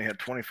too. We only had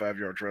 25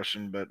 yards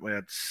rushing, but we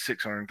had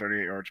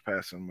 638 yards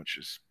passing, which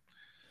is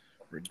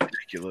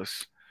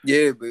ridiculous.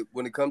 Yeah, but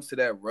when it comes to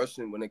that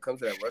rushing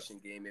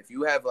game, if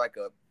you have like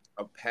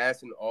a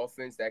passing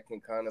offense that can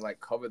kind of like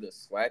cover the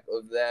slack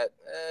of that,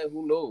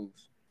 who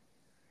knows?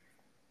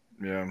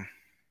 Yeah.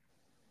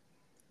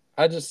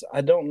 I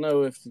don't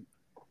know if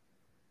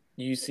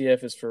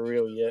UCF is for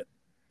real yet.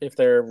 If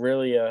they're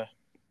really a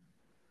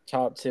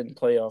top 10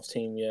 playoff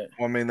team yet.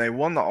 Well, I mean, they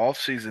won the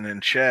offseason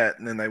in Chat,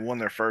 and then they won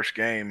their first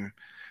game.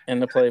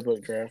 And the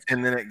playbook draft.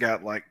 And then it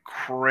got like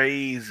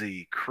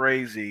crazy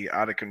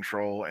out of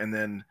control. And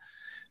then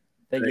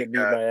they get beat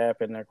by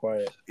App and they're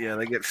quiet. Yeah,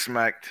 they get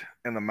smacked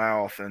in the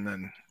mouth and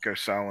then go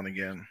silent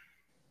again.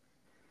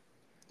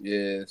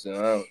 Yeah,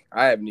 so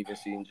I haven't even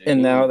seen JD.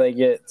 And now they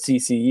get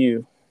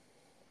TCU.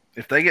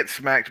 If they get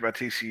smacked by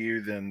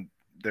TCU, then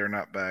they're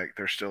not back.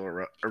 They're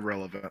still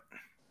irrelevant.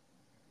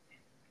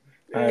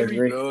 I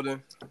agree.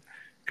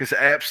 Because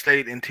App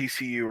State and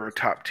TCU are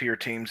top tier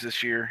teams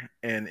this year,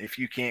 and if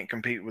you can't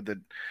compete with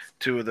the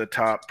two of the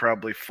top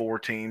probably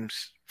 5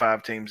 teams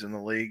in the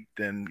league,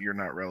 then you're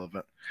not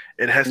relevant.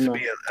 It has to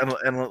be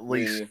at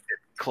least a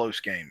close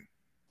game.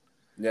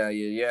 Yeah,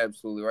 you're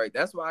absolutely right.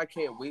 That's why I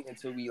can't wait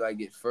until we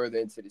get further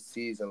into the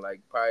season,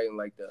 probably in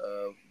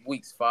the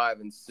weeks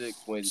 5 and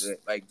 6, when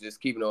just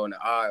keeping it on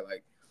the eye,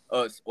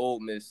 us Ole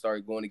Miss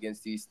start going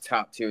against these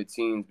top tier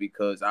teams,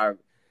 because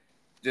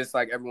just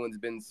like everyone's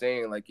been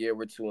saying, we're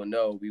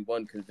 2-0. We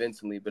won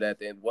convincingly, but at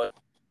the end, we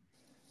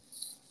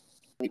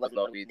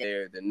will be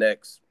there. The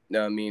next,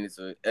 it's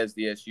a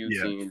SDSU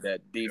team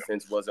that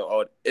defense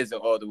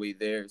isn't all the way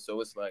there.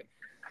 So it's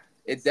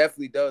it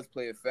definitely does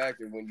play a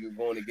factor when you're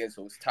going against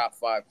those top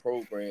 5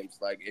 programs,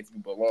 if you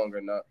belong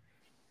or not.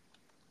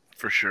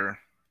 For sure.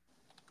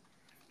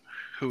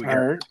 Who we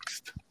got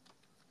next?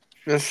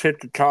 Let's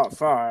hit the top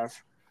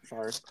 5.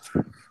 Sorry.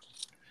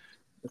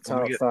 The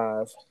top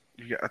 5.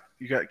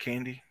 You got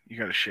candy? You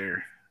got to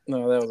share.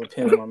 No, that was a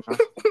pin in my mouth. I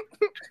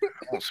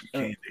want some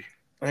candy.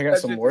 I got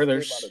some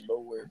Werthers.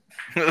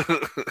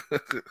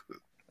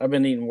 I've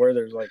been eating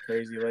Werthers like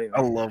crazy lately.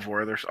 I love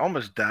Werthers. I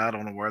almost died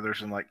on a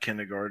Werthers in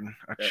kindergarten.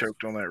 I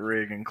choked on that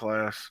rig in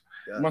class.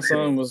 My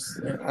son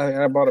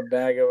I bought a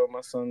bag of them. My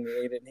son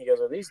ate it, and he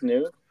goes, "Are these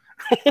new?"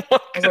 I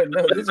was like,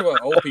 "No, these are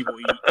what old people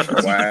eat."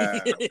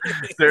 Wow.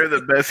 They're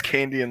the best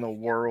candy in the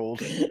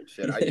world.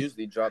 Shit, I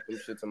usually drop them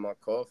shits in my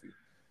coffee.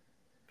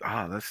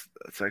 That's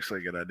actually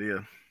a good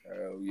idea.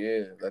 Oh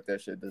yeah, let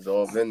that shit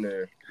dissolve in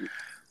there.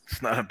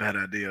 It's not a bad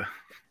idea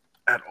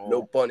at all.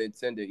 No pun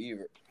intended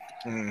either.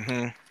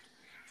 Mm-hmm.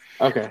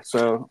 Okay,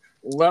 so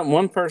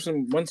one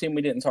team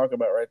we didn't talk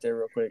about right there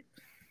real quick.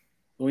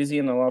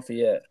 Louisiana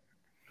Lafayette.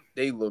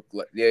 They look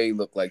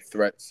like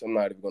threats. I'm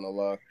not even gonna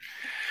lie.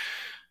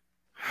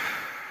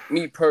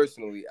 Me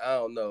personally, I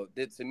don't know.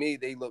 To me,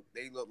 they look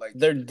like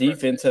their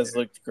defense has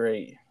looked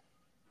great.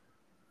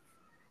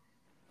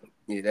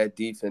 Yeah, that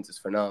defense is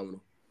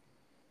phenomenal.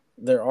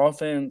 Their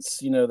offense,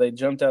 they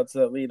jumped out to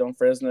that lead on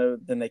Fresno,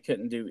 then they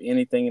couldn't do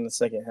anything in the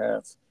second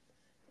half.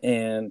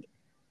 And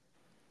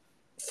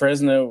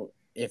Fresno,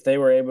 if they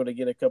were able to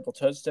get a couple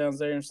touchdowns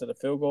there instead of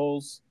field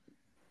goals,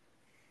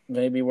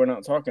 maybe we're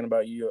not talking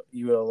about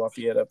UL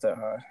Lafayette up that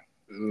high.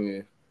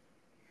 Yeah.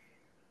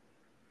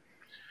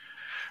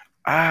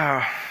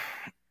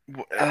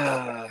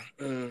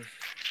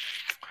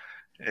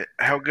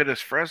 How good is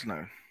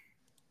Fresno?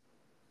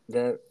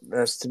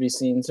 That's to be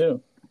seen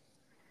too.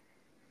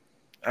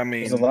 I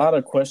mean, there's a lot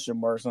of question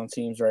marks on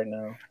teams right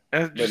now.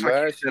 Just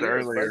like you said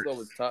earlier, Fresno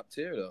was top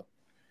tier though.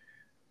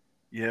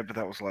 Yeah, but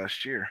that was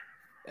last year.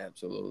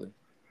 Absolutely.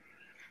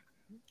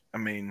 I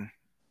mean,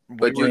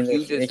 but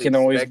it can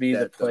always be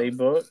the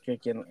playbook.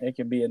 It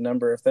can be a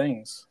number of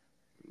things.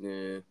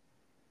 Yeah.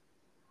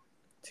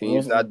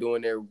 Teams not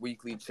doing their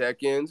weekly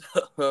check-ins.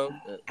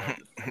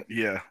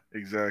 Yeah,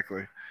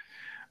 exactly.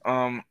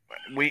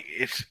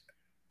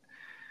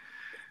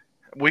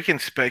 We can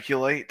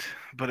speculate,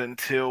 but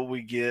until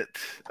we get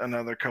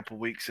another couple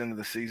weeks into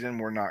the season,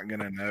 we're not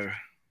going to know.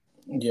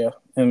 Yeah,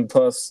 and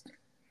plus,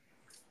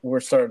 we're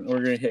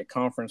going to hit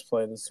conference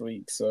play this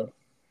week, so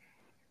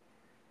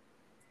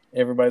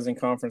everybody's in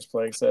conference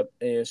play except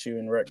ASU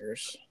and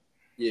Rutgers.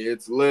 Yeah,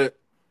 it's lit.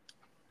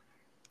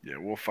 Yeah,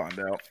 we'll find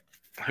out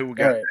who we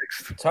got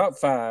next. Top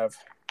 5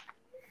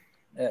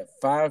 at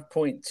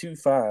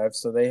 5.25,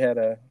 so they had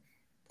a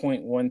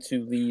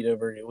 0.12 lead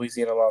over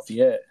Louisiana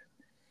Lafayette.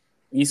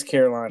 East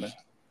Carolina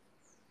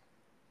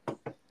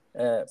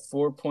at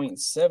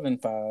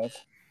 4.75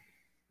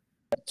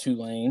 at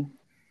Tulane.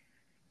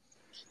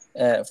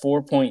 At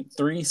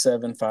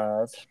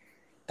 4.375,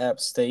 App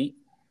State.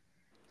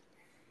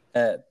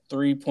 At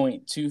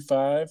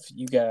 3.25,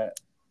 you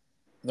got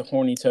the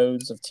Horny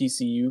Toads of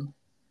TCU.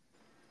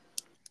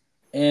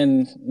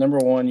 And number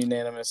 1,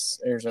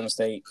 unanimous, Arizona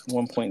State,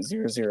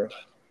 1.00.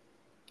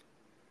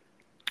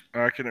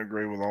 I can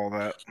agree with all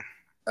that.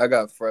 I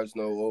got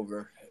Fresno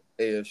over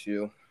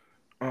ASU.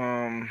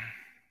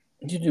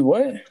 You do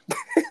what?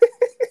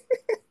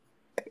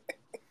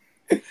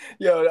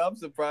 Yo, I'm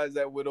surprised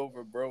that went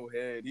over bro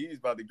head. He's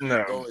about to keep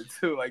going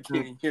too. I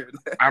can't hear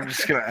that. I'm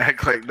just gonna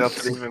act like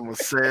nothing even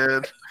was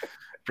said.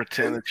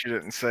 Pretend that you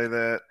didn't say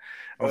that.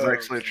 I was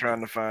actually trying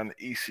to find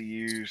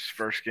ECU's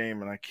first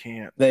game, and I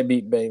can't. They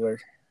beat Baylor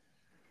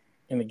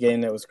in a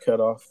game that was cut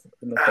off at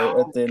the end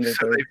of the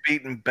third. They've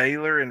beaten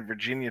Baylor and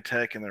Virginia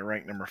Tech, and they're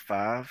ranked number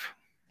 5.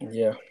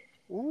 Yeah.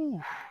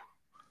 Ooh.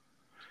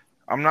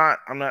 I'm not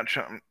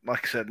trying.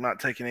 Like I said, not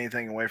taking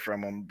anything away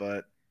from them,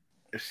 but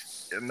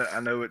I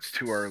know it's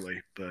too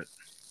early, but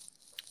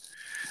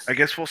I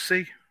guess we'll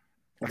see.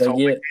 That's all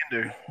we can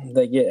do.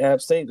 They get App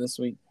State this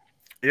week.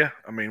 Yeah,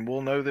 I mean, we'll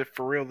know that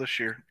for real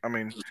this year. I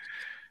mean,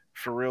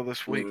 for real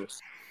this week.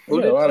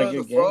 Who did a lot of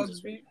good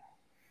games beat?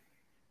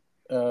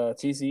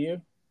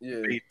 TCU.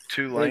 Yeah, beat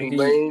Tulane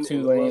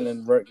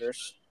and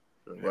Rutgers.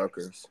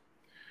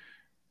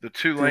 The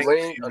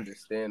Tulane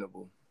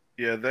understandable.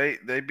 Yeah,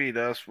 they beat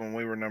us when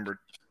we were number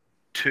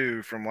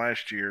 2 from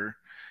last year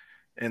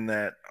in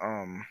that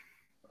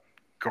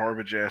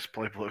garbage ass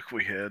playbook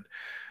we had.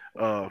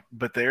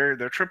 But their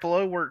triple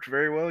O worked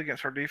very well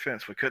against our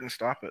defense. We couldn't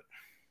stop it.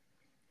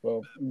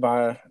 Well,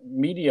 by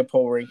media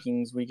poll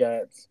rankings, we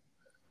got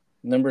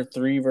number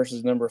 3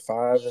 versus number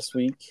 5 this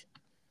week.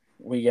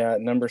 We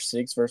got number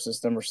 6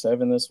 versus number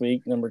 7 this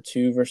week. Number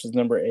 2 versus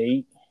number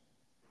 8.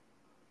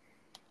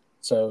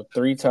 So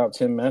 3 top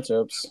 10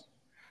 matchups.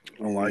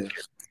 I like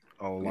it.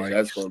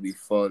 That's going to be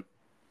fun.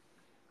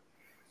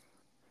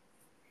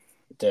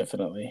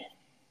 Definitely. I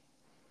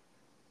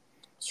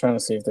was trying to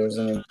see if there was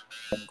any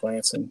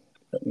glancing,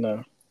 but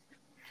no.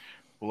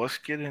 Well, let's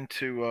get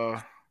into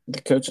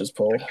the coaches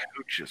poll.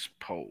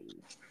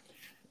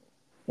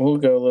 We'll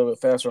go a little bit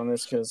faster on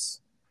this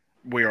because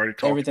we already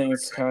talked.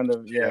 Everything's kind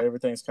of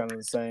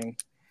the same.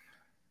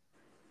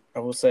 I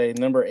will say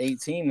number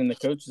 18 in the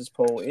coaches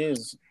poll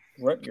is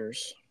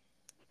Rutgers.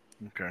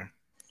 Okay.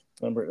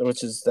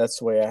 That's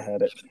the way I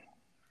had it.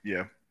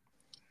 Yeah.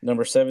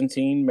 Number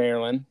 17,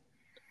 Maryland.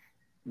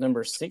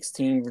 Number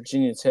 16,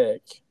 Virginia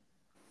Tech.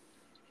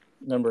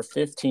 Number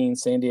 15,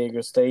 San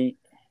Diego State.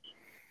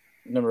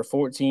 Number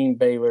 14,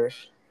 Baylor.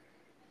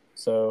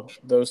 So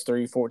those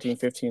 3, 14,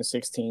 15,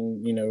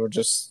 16, were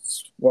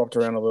just walked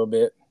around a little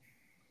bit.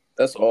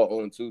 That's all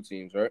 0-2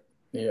 teams, right?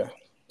 Yeah.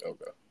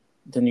 Okay.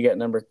 Then you got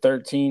number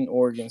 13,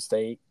 Oregon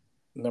State.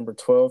 Number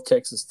 12,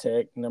 Texas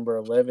Tech. Number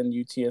 11,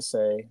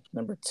 UTSA.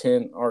 Number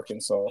 10,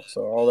 Arkansas.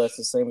 So all that's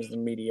the same as the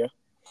media.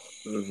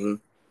 Mm-hmm.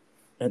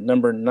 At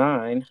number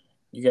 9,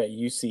 you got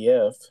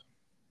UCF.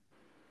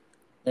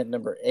 At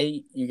number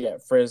 8, you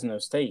got Fresno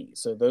State.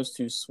 So those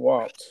two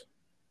swapped.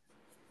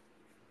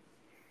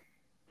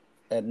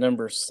 At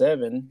number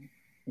 7,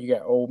 you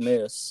got Ole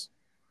Miss.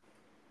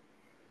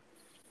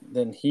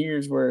 Then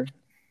here's where it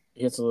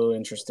gets a little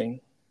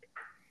interesting.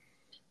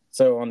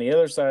 So on the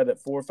other side at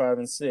 4, 5,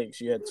 and 6,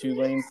 you had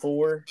Tulane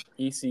 4,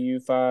 ECU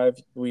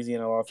 5,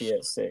 Louisiana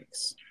Lafayette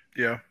 6.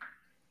 Yeah.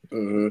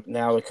 Mm-hmm.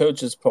 Now the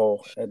coaches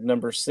poll at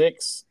number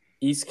 6,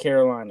 East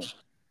Carolina.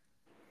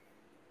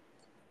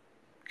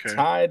 Okay.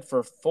 Tied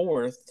for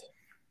 4th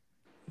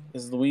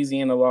is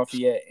Louisiana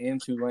Lafayette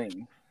and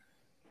Tulane.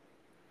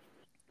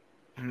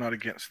 I'm not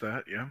against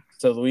that. Yeah.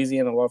 So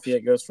Louisiana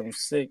Lafayette goes from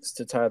 6th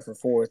to tied for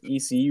 4th.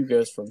 ECU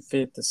goes from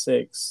 5th to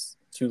 6th.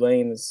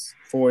 Tulane is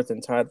 4th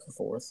and tied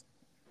for 4th.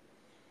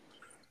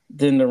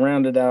 Then to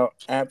round it out,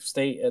 App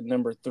State at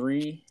number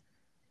 3.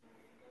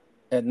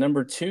 At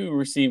number 2,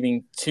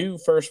 receiving 2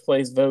 first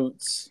place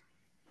votes,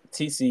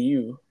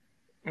 TCU.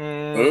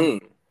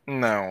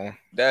 No.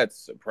 That's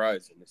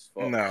surprising as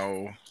fuck.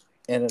 No.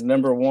 And at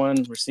number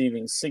 1,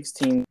 receiving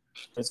 16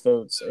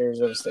 votes,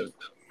 Arizona State.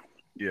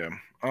 Yeah.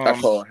 I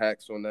call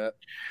hacks on that.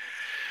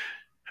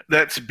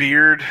 That's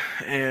Beard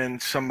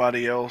and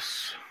somebody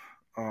else.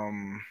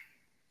 No,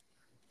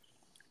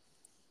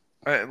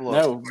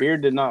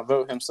 Beard did not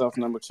vote himself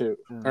number 2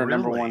 or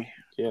number 1.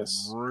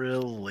 Yes.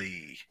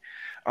 Really?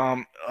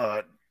 Don't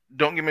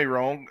get me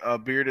wrong.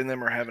 Beard and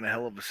them are having a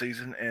hell of a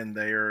season, and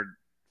they are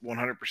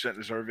 100%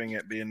 deserving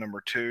at being number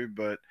 2.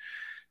 But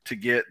to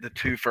get the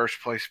 2 first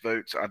place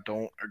votes, I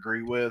don't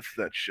agree with.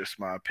 That's just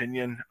my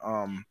opinion.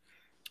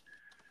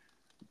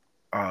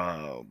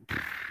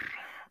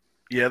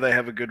 Yeah, they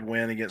have a good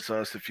win against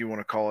us, if you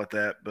want to call it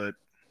that. But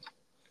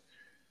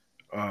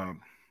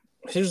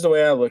here's the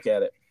way I look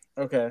at it.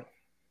 Okay.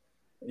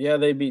 Yeah,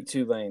 they beat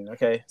Tulane.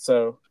 Okay,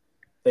 so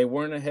they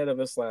weren't ahead of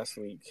us last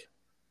week.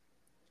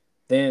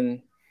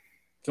 Then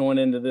going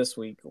into this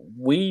week,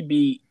 we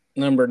beat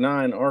number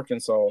 9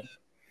 Arkansas.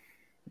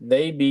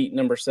 They beat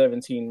number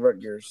 17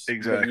 Rutgers.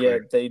 Exactly. But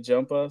yet they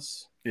jump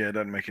us. Yeah, it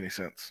doesn't make any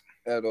sense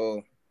at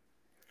all.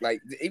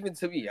 Like, even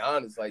to be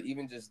honest, like,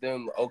 even just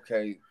them,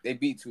 okay, they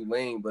beat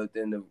Tulane, but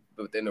then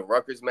the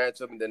Rutgers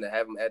matchup, and then to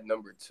have them at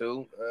number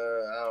 2,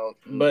 I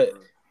don't. But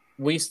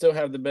we still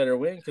have the better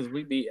win because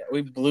we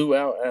blew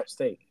out App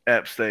State.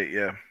 App State,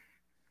 yeah.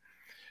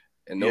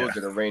 And those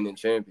are the reigning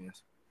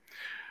champions.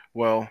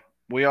 Well,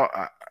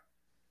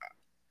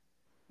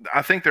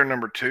 I think they're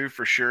number 2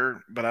 for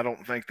sure, but I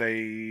don't think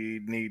they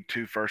need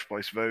 2 first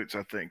place votes.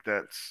 I think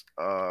that's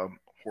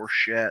horse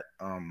shit.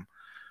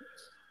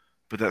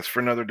 But that's for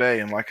another day.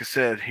 And like I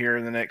said, here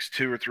in the next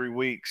 2 or 3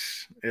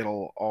 weeks,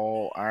 it'll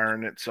all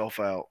iron itself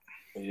out.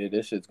 Yeah,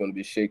 this shit's going to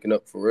be shaking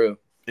up for real.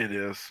 It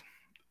is.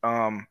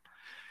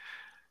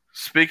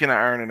 Speaking of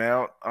ironing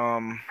out,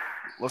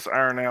 let's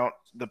iron out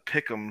the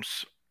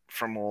pick'ems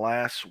from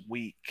last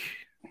week.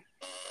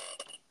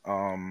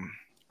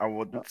 I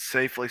would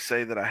safely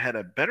say that I had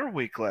a better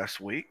week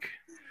last week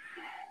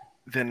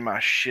than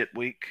my shit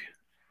week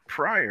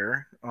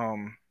prior.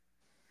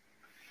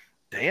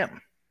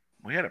 Damn.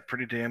 We had a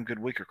pretty damn good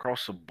week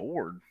across the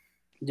board.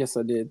 Yes,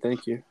 I did.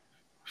 Thank you.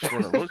 That's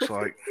what it looks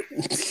like.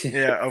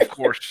 Yeah, of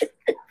course.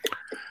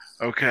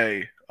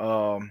 Okay.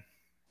 I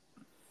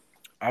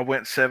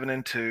went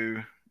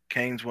 7-2.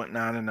 Canes went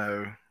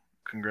 9-0.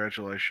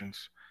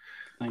 Congratulations.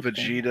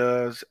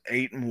 Vegeta's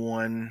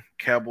 8-1.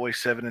 Cowboy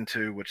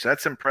 7-2, which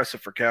that's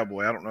impressive for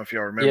Cowboy. I don't know if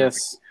y'all remember.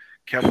 Yes.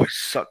 Cowboy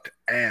sucked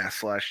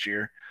ass last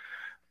year.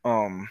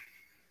 Kickler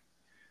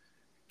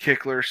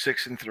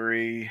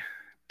 6-3.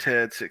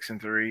 Ted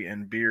 6-3,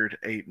 and Beard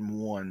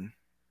 8-1,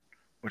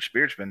 which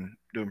Beard's been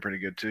doing pretty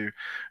good too.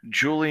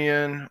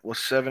 Julian was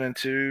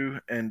 7-2,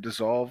 and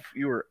Dissolve,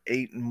 you were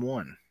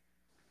 8-1.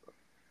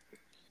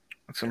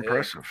 That's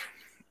impressive.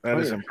 That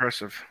is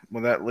impressive.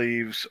 Well, that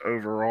leaves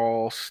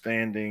overall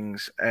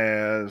standings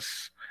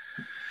as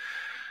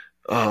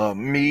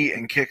me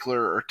and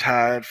Kickler are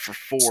tied for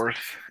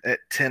 4th at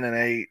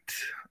 10-8.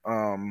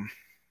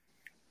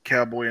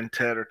 Cowboy and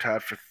Ted are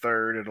tied for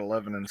 3rd at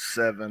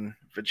 11-7.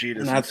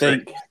 Vegeta's. And I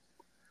think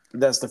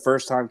that's the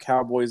first time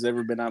Cowboy's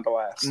ever been out of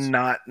last.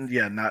 Not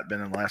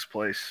been in last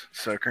place.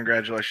 So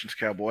congratulations,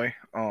 Cowboy.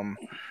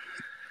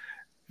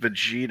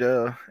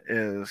 Vegeta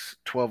is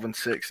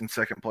 12-6 in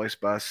second place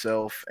by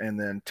itself, and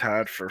then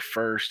tied for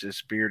first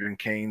is Beard and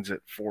Canes at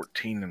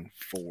 14-4.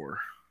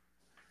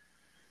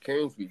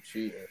 Canes be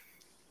cheating.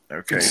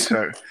 Okay,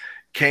 so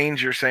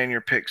Canes, you're saying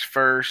your picks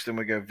first, then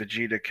we go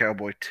Vegeta,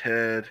 Cowboy,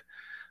 Ted.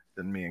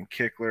 Then me and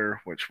Kickler,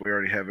 which we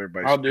already have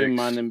everybody's I'll do picks.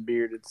 mine and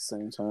Beard at the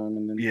same time.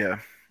 And then yeah,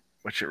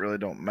 which it really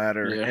don't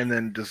matter. Yeah. And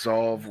then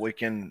Dissolve, we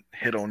can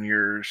hit on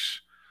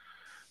yours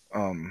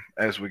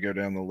as we go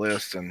down the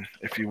list. And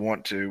if you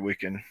want to, we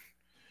can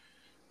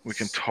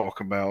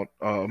talk about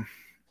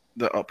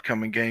the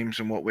upcoming games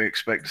and what we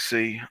expect to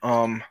see.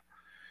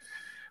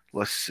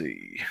 Let's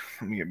see.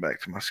 Let me get back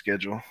to my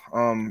schedule.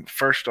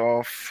 First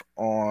off,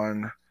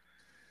 on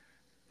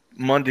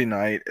Monday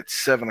night at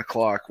 7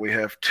 o'clock, we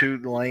have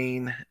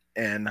Tulane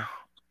and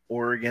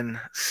Oregon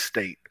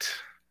State.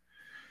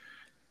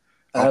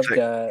 Go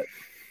ahead.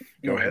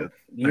 No,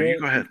 you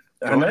go ahead.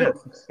 I know.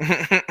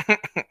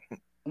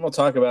 I'm going to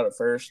talk about it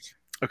first.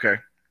 Okay.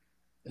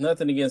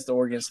 Nothing against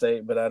Oregon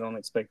State, but I don't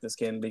expect this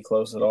game to be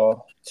close at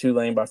all.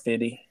 Tulane by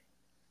 50.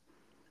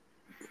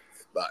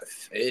 By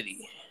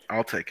 50.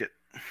 I'll take it.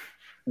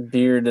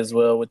 Beard as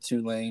well with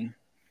Tulane.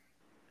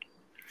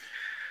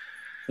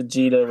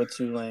 Vegeta with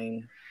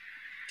Tulane.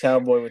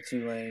 Cowboy with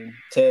Tulane.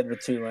 Ted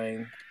with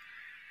Tulane.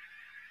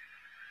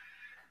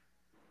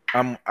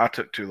 I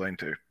took Tulane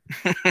too.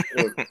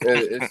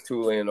 It's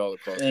Tulane all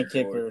across the board. And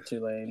Kickler with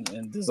Tulane.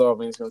 And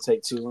Dyzolving is going to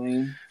take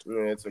Tulane.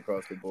 Yeah, it's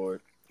across the board.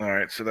 All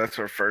right, so that's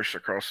our first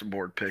across the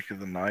board pick of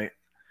the night.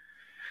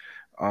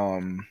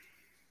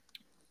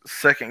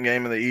 Second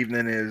game of the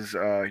evening is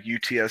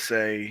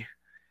UTSA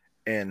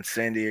and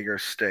San Diego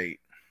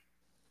State.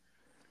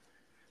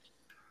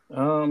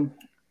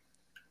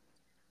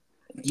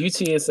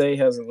 UTSA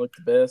hasn't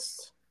looked the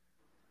best,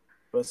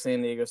 but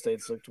San Diego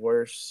State's looked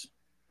worse.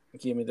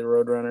 Give me the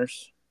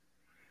Roadrunners,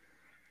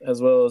 as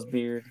well as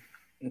Beard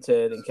and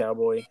Ted and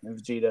Cowboy and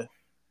Vegeta.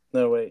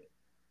 No, wait.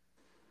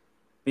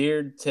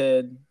 Beard,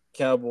 Ted,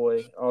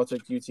 Cowboy all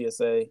took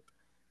UTSA.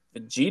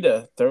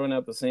 Vegeta throwing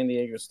out the San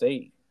Diego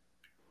State.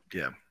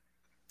 Yeah.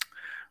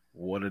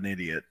 What an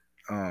idiot.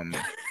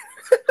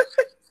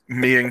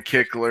 Me and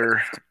Kickler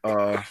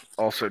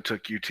also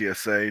took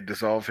UTSA.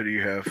 Dyzolve, who do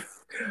you have?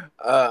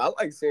 I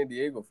like San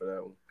Diego for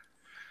that one.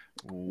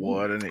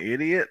 What an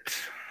idiot.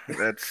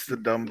 That's the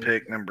dumb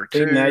pick number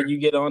 2. Now you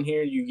get on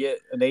here, you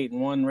get an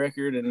 8-1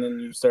 record, and then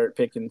you start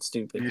picking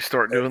stupid. You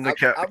start doing the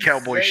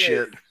Cowboy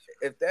shit.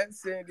 If that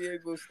San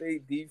Diego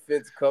State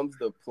defense comes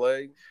to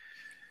play,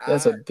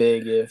 that's a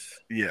big if.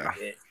 Yeah.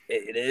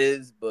 It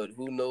is, but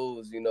who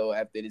knows,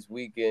 after this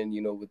weekend,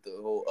 with the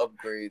whole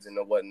upgrades and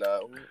the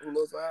whatnot, who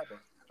knows what happens?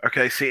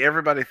 Okay, see,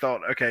 everybody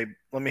thought,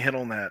 let me hit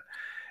on that.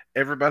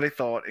 Everybody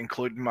thought,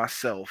 including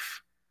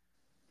myself,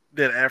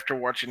 that after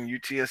watching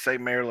UTSA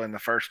Maryland the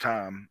first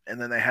time,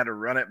 and then they had to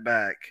run it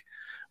back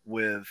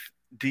with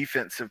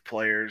defensive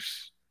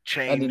players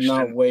changed. I did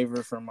not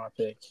waver from my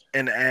pick.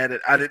 And added.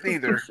 I didn't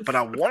either, but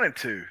I wanted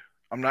to.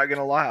 I'm not going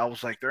to lie. I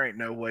was like, there ain't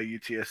no way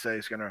UTSA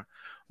is going to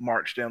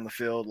march down the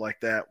field like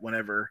that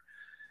whenever.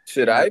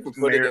 Shit, I even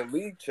put it in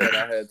league chat.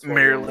 I had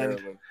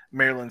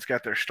Maryland's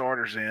got their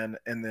starters in,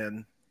 and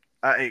then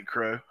I ate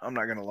crow. I'm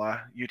not going to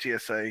lie.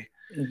 UTSA.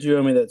 Did you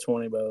owe me that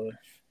 20, by the way?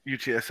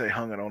 UTSA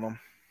hung it on them.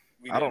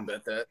 I don't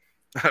bet that.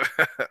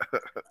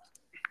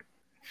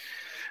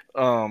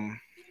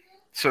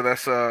 So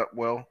that's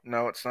no,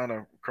 it's not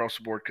a across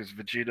the board because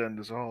Vegeta and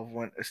Dyzolve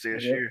went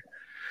SDSU. Yep.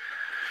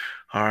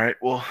 All right.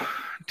 Well,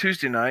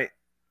 Tuesday night,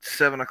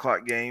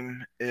 7:00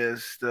 game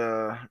is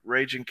the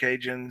Raging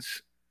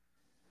Cajuns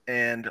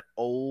and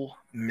Ole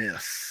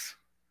Miss.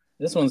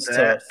 This one's tough.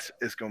 That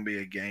is going to be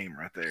a game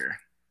right there.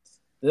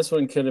 This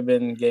one could have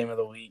been game of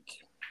the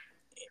week.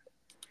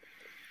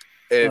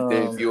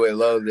 If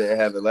UA didn't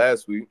have it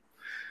last week.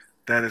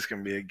 That is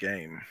going to be a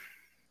game.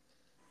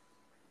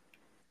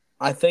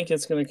 I think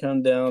it's going to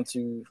come down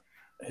to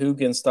who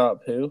can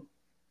stop who.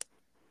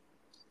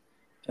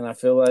 And I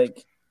feel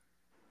like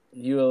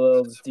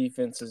ULL's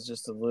defense is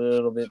just a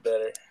little bit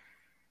better.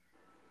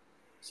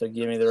 So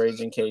give me the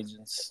Raging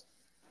Cajuns.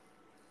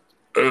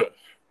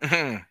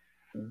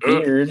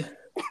 Beard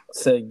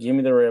said, give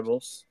me the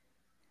Rebels.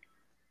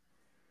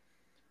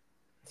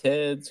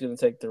 Ted's going to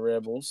take the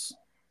Rebels.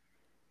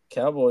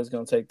 Cowboy's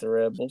going to take the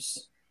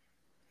Rebels.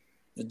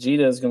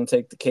 Vegeta is going to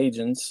take the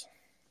Cajuns.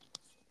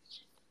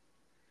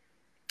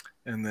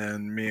 And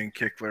then me and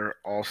Kickler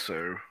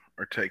also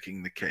are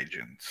taking the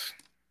Cajuns.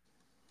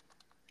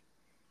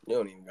 You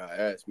don't even got to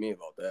ask me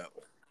about that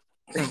one.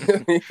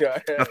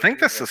 I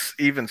think that's an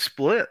even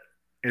split.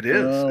 It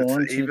is. It's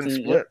an even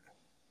split.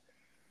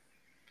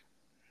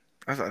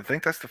 Yep. I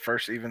think that's the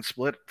first even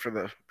split for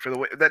the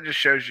way. That just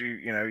shows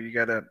you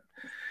got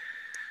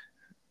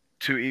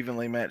two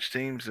evenly matched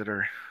teams that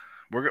are.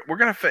 We're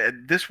gonna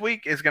this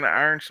week is gonna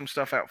iron some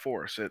stuff out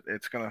for us.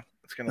 It's gonna help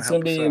us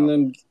out.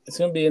 It's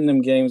gonna be in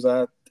them games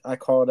I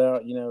called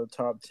out.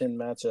 Top 10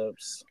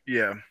 matchups.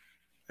 Yeah.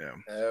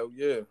 Hell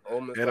yeah!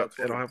 It'll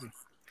happen.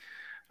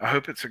 I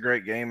hope it's a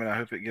great game, and I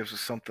hope it gives us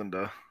something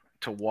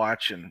to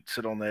watch and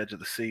sit on the edge of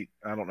the seat.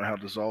 I don't know how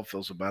Dyzolve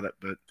feels about it,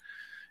 but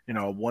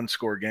a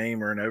one-score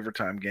game or an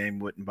overtime game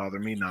wouldn't bother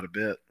me not a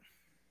bit.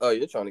 Oh,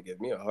 you're trying to give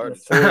me a heart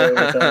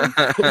attack.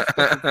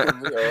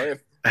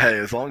 Hey,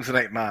 as long as it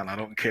ain't mine, I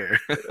don't care.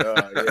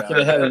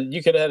 Yeah,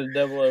 you could have had a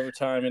double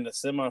overtime in the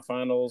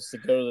semifinals to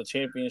go to the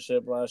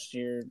championship last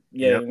year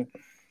game.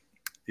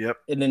 Yep.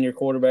 And then your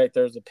quarterback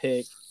throws a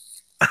pick.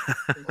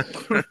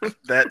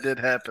 That did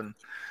happen.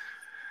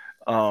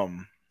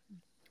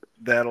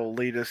 That'll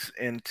lead us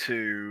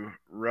into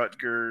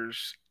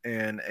Rutgers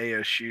and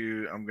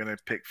ASU. I'm gonna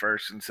pick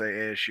first and say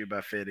ASU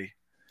by 50.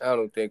 I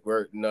don't think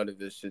none of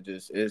this should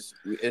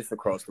it's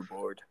across the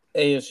board.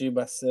 ASU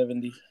by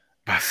 70.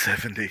 By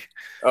 70.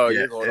 Oh, yeah,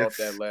 you're going off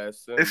that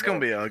last sim. It's going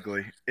to be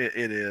ugly.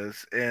 It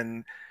is.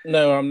 And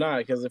no, I'm not,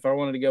 because if I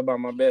wanted to go by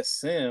my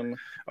best sim,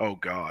 oh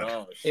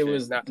God, it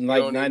was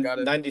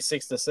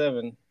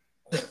 96-7.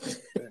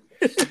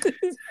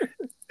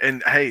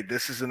 And hey,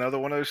 this is another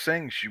one of those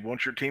things. You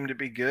want your team to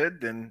be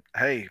good, then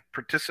hey,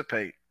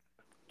 participate.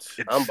 It's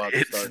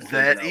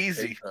that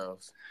easy.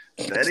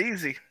 That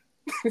easy.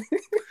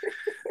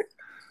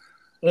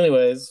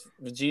 Anyways,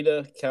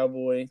 Vegeta,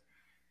 Cowboy,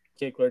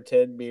 Kickler,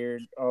 Ted,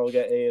 Beard, all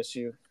got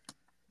ASU.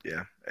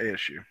 Yeah,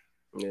 ASU.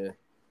 Yeah.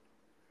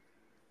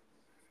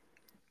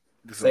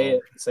 Say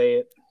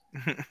it.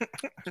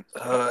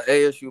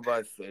 ASU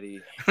by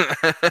 50.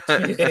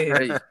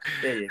 There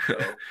you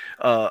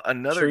go.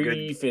 Another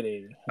Tree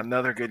fitting.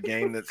 good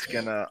game that's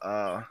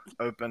gonna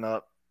open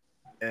up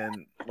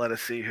and let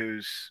us see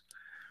who's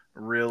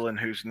real and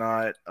who's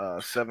not.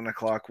 7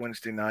 o'clock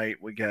Wednesday night,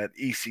 we got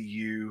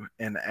ECU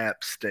and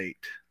App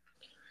State.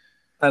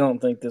 I don't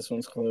think this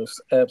one's close.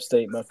 App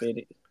State by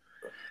 50.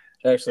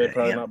 Actually,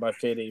 probably Damn. not by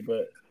 50,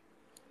 but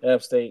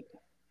App State.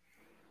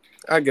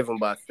 I give them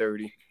by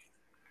 30.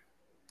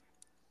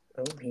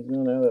 Oh, he's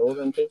going out of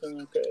Oregon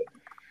picking? Okay.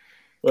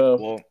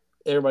 Well,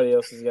 everybody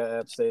else has got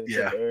App State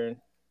except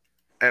Aaron.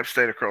 App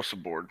State across the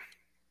board.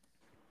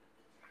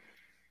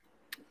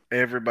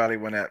 Everybody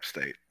went App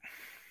State.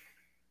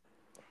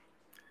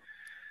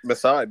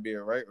 Beside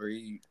beer, right? Or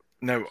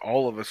No,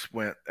 all of us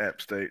went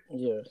App State.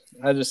 Yeah.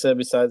 I just said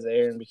besides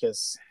Aaron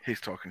because he's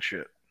talking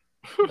shit.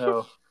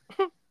 No.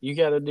 You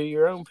got to do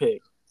your own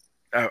pick.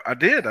 Oh, I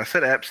did. I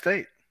said App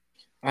State.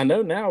 I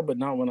know now, but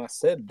not when I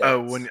said that.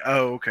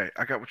 Okay.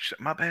 I got what you said.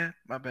 My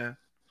bad.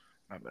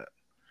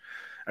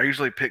 I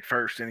usually pick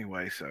first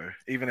anyway, so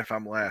even if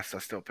I'm last, I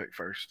still pick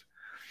first.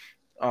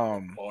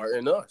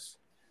 Pardon us.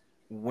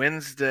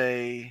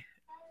 Wednesday,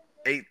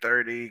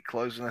 8:30,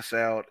 closing us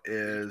out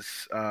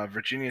is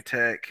Virginia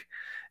Tech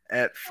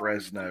at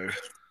Fresno.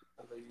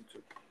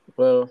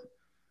 Well,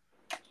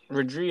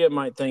 Virginia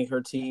might think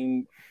her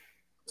team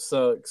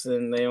sucks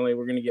and they only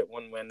were going to get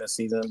one win this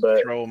season,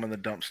 but throw them in the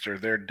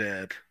dumpster. They're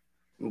dead.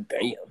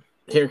 Damn.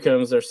 Here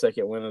comes their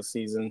second win of the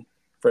season,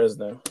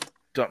 Fresno.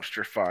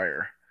 Dumpster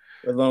fire.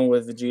 Along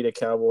with Vegeta,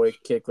 Cowboy,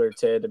 Kickler,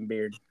 Ted, and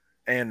Beard.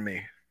 And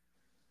me.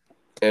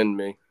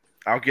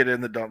 I'll get in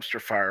the dumpster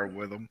fire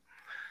with them.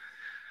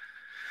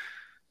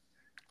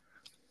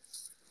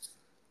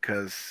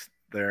 Because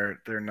they're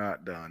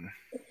not done.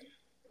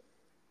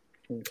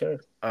 Okay.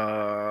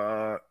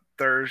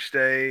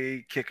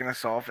 Thursday, kicking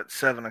us off at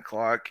 7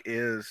 o'clock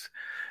is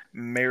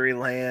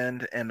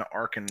Maryland and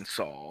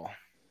Arkansas.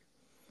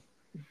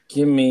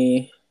 Give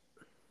me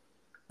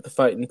the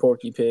Fighting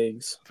Porky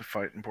Pigs.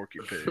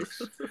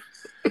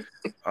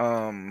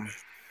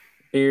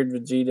 Beard,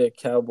 Vegeta,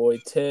 Cowboy,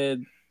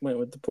 Ted went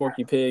with the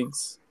Porky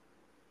Pigs.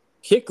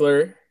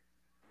 Kickler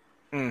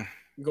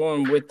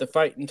going with the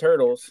Fighting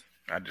Turtles.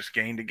 I just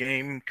gained a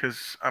game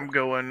because I'm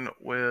going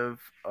with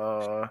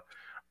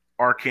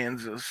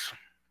Arkansas.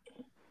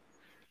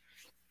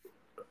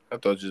 I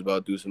thought you was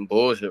about to do some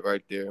bullshit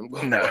right there. I'm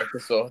going to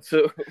Arkansas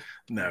too.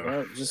 No,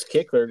 well, just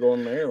Kickler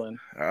going Maryland.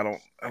 I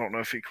don't know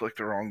if he clicked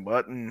the wrong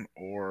button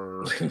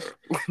or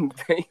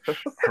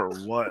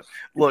what.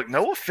 Look,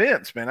 no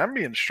offense, man. I'm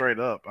being straight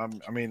up.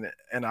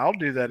 And I'll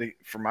do that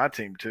for my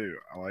team too.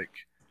 Right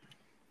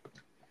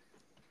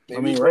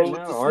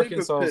now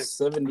Arkansas is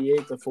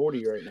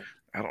 78-40 right now.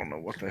 I don't know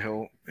what the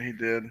hell he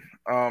did.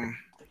 All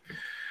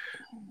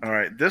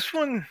right, this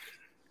one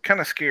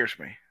kind of scares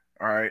me.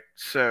 All right,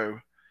 so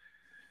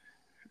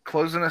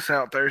closing us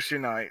out Thursday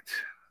night,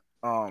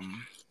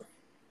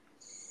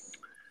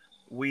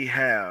 we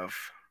have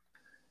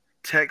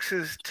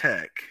Texas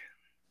Tech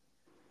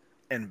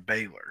and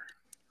Baylor.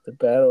 The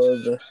battle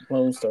of the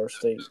Lone Star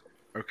State.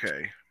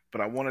 Okay,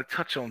 but I want to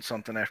touch on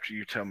something after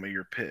you tell me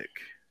your pick.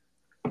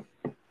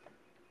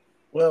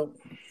 Well,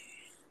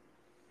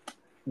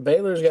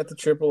 Baylor's got the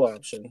triple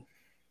option,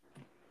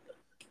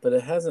 but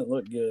it hasn't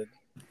looked good.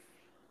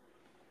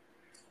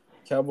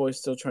 Cowboys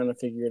still trying to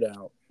figure it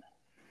out.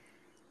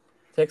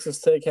 Texas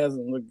Tech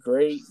hasn't looked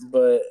great,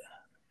 but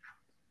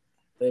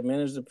they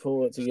managed to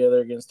pull it together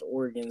against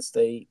Oregon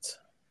State.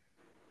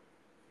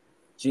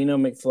 Geno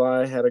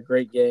McFly had a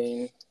great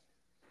game.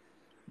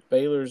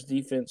 Baylor's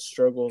defense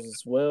struggles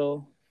as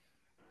well.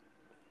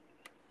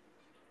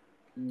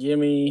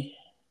 Gimme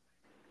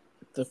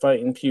the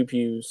Fighting Pew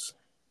Pews.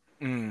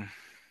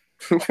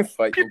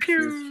 Fighting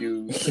Pew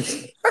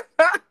Pews.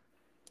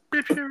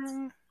 Pew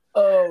Pew.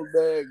 Oh,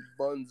 man,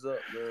 buns up,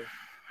 man.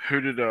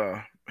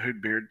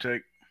 Who'd Beard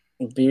take?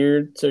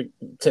 Beard took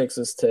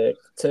Texas Tech.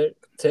 Ted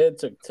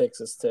took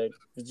Texas Tech.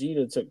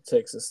 Vegeta took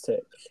Texas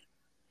Tech.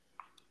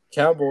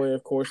 Cowboy,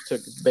 of course,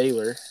 took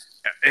Baylor.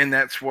 And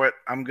that's what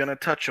I'm going to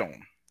touch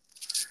on.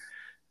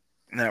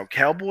 Now,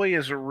 Cowboy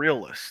is a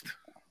realist.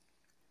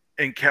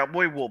 And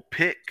Cowboy will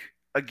pick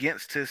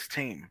against his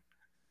team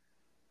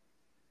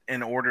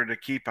in order to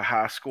keep a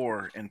high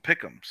score in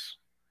pick'ems.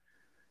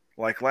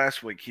 Like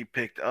last week, he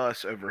picked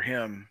us over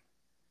him,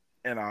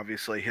 and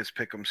obviously his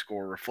pick'em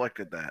score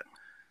reflected that.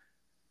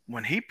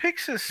 When he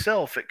picks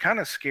himself, it kind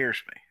of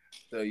scares me.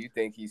 So you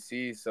think he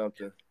sees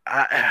something?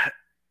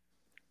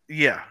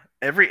 Yeah.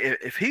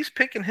 If he's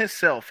picking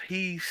himself,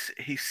 he's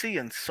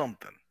seeing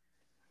something,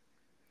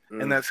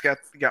 and that's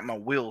got my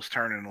wheels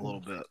turning a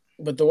little bit.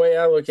 But the way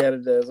I look at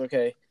it is,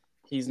 okay,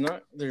 he's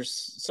not. There's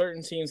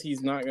certain teams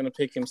he's not going to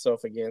pick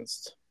himself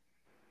against.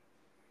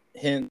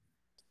 Hint.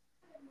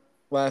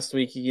 Last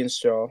week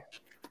against y'all.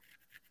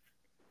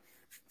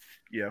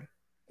 Yeah.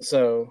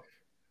 So,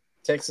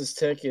 Texas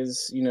Tech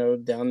is,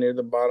 down near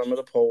the bottom of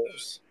the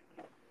polls.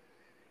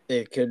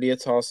 It could be a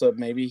toss up.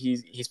 Maybe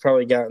he's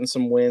probably gotten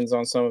some wins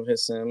on some of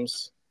his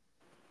sims,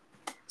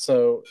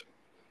 so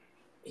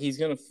he's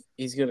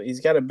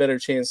got a better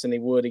chance than he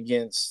would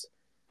against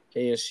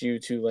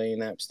ASU,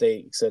 Tulane, App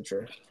State,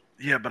 etc.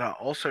 Yeah, but I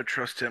also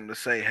trust him to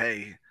say,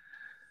 "Hey."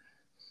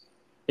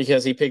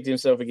 Because he picked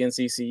himself against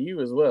ECU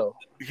as well.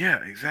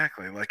 Yeah,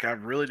 exactly. Like I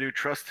really do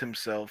trust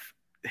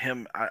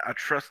I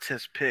trust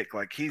his pick.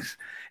 Like he's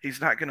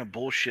not gonna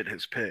bullshit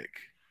his pick.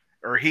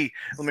 Or let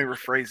me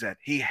rephrase that.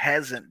 He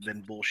hasn't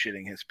been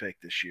bullshitting his pick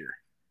this year.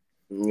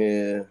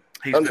 Yeah.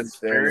 He's been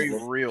very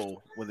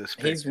real with his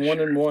pick. He's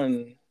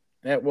 1-1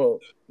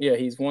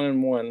 he's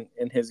 1-1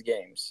 in his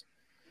games.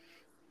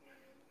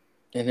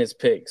 In his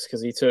picks,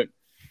 because he took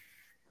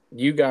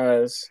you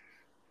guys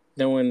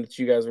knowing that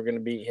you guys were gonna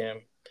beat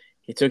him.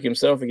 He took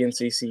himself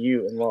against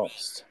ECU and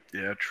lost.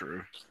 Yeah,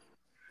 true.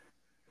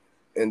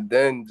 And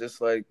then,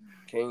 just like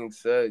Kane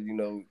said,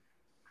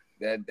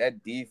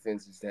 that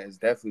defense has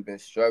definitely been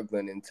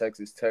struggling, and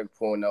Texas Tech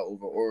pulling out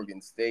over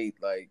Oregon State.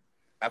 Like,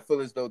 I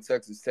feel as though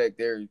Texas Tech,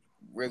 they're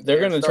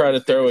going to try to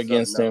throw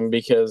against him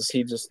because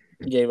he just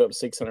gave up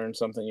 600 and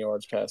something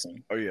yards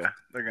passing. Oh yeah,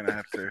 they're going to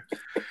have to.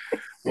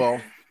 Well,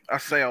 I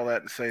say all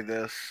that to say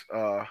this: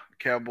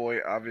 Cowboy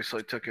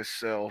obviously took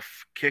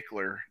himself.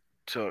 Kickler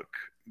took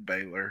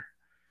Baylor.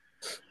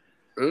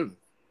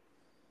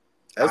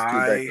 That's two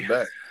back to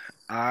back.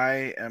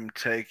 I am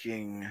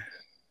taking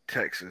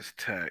Texas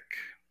Tech.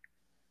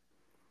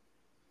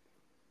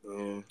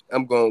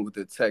 I'm going with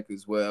the Tech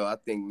as well. I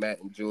think Matt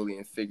and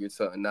Julian figured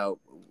something out.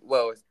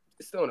 Well, it's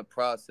still in the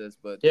process,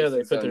 but yeah,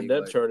 they put their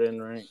depth chart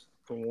in right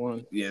for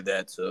one. Yeah,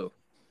 that too.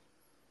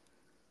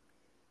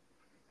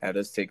 Had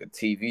us take a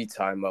TV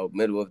timeout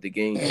middle of the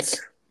game.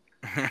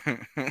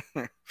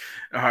 All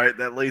right,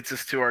 that leads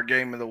us to our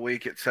game of the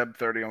week at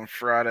 7:30 on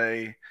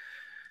Friday.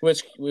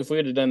 Which, if we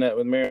would have done that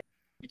with Maryland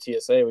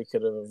UTSA, we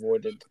could have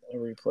avoided a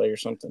replay or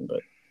something.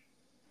 But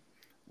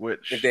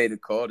if they'd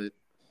have called it,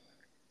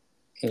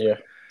 yeah.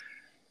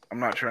 I'm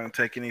not trying to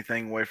take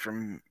anything away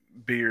from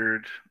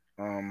Beard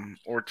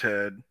or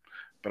Ted,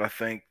 but I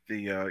think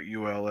the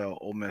ULL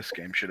Ole Miss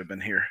game should have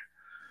been here.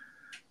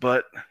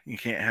 But you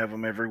can't have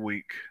them every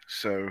week,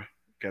 so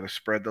got to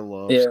spread the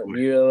love. Yeah,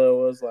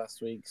 ULL was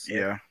last week. So.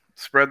 Yeah,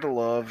 spread the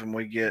love, and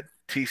we get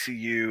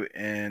TCU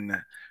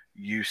and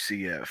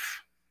UCF.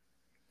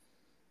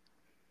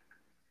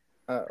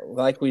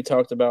 Like we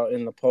talked about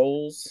in the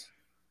polls,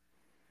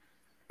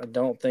 I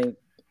don't think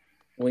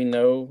we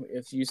know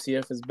if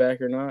UCF is back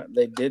or not.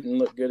 They didn't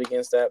look good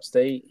against App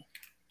State.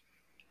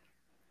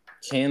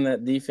 Can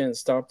that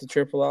defense stop the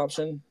triple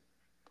option?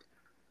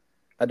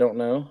 I don't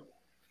know.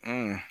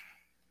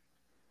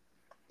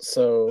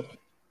 So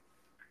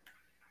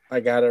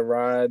I got to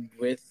ride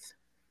with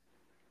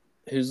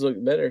who's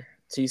looked better,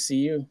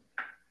 TCU.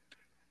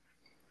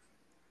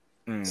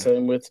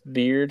 Same with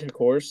Beard, of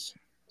course.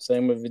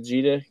 Same with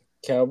Vegeta,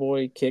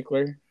 Cowboy,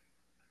 Kickler.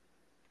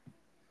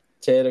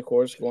 Ted, of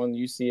course, going to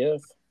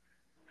UCF.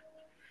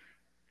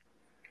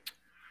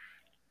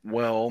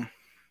 Well,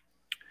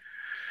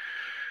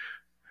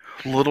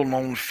 little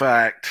known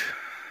fact,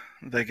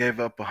 they gave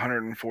up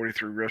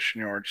 143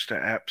 rushing yards to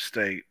App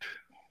State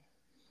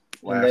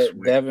last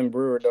week. Davin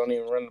Brewer don't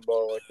even run the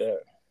ball like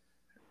that.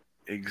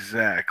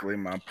 Exactly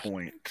my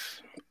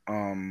point.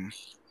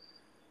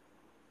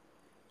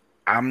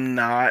 I'm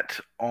not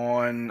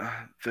on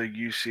the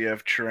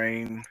UCF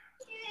train.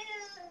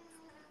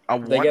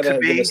 They got to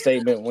get a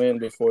statement win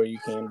before you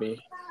can be.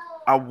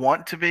 I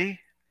want to be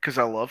because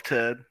I love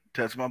Ted.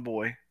 Ted's my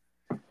boy.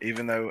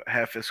 Even though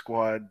half his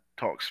squad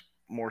talks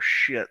more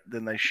shit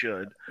than they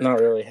should. Not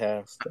really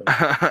half.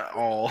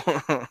 All.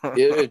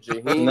 Yeah,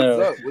 Jaheim's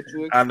up. What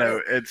you expect? I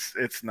know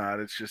it's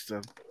not. It's just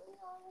a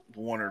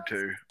one or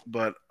two.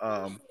 But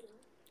I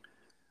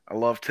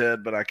love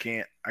Ted, but I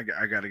can't. I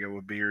got to go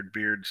with Beard.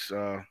 Beard's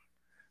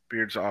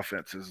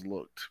offense has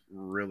looked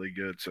really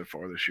good so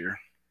far this year.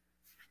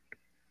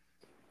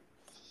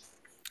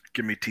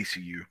 Give me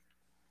TCU.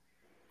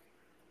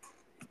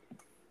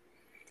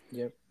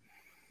 Yep.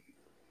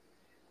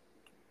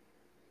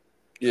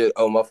 Yeah.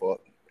 Oh, my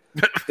fault.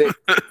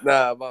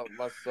 Nah,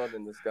 my son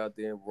in this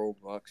goddamn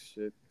Roblox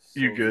shit.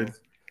 You good?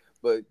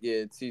 But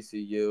yeah,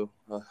 TCU.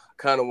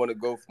 Kind of want to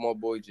go for my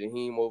boy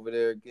Jaheim over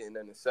there, getting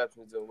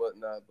interceptions and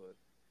whatnot, but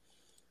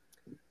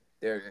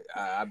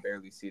I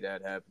barely see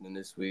that happening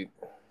this week.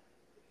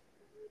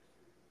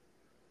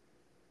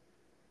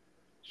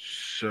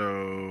 So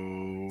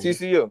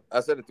TCU.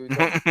 I said it 3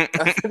 times.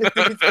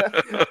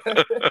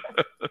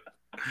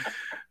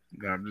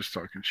 No, I'm just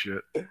talking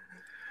shit.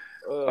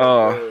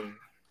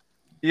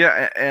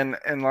 Yeah,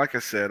 and like I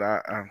said,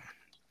 I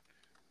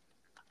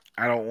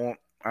don't want.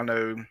 I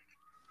know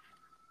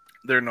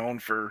they're known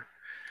for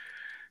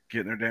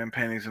getting their damn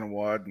panties in a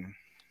wad and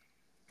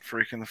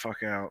freaking the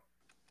fuck out.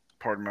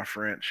 Pardon my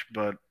French,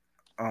 but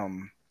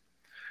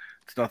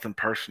it's nothing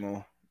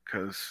personal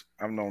because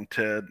I've known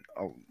Ted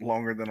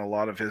longer than a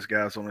lot of his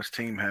guys on his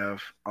team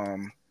have.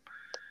 I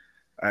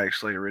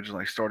actually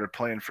originally started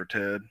playing for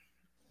Ted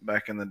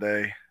back in the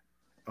day.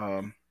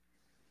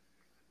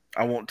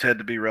 I want Ted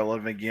to be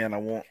relevant again. I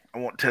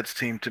want Ted's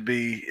team to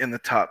be in the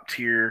top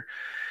tier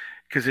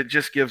because it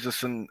just gives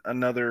us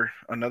another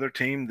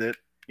team that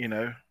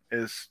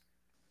is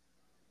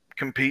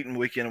competing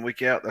week in and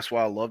week out. That's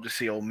why I love to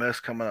see Ole Miss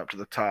coming up to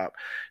the top.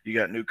 You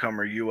got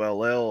newcomer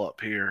ULL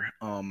up here.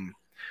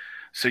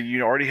 So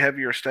you already have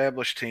your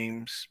established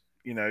teams.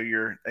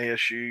 Your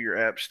ASU, your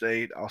App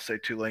State. I'll say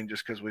Tulane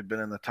just because we've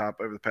been in the top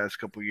over the past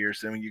couple of years.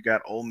 Then when you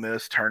got Ole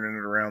Miss turning it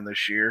around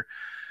this year,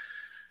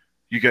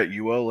 you got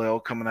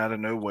ULL coming out of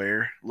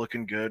nowhere,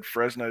 looking good.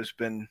 Fresno's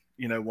been,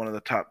 one of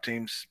the top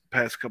teams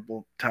past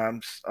couple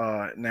times.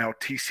 Now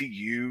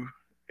TCU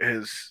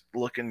is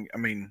looking. I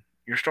mean,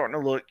 you're starting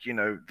to look.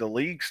 The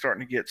league's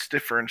starting to get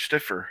stiffer and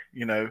stiffer.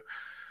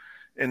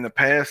 In the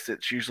past,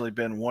 it's usually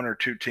been one or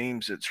two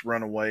teams that's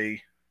run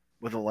away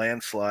with a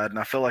landslide, and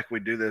I feel like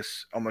we do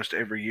this almost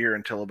every year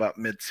until about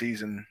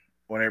mid-season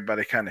when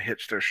everybody kind of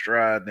hits their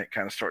stride and it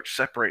kind of starts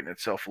separating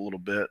itself a little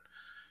bit.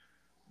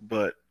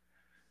 But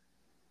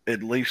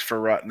at least for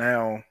right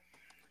now,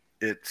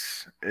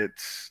 it's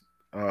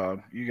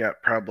you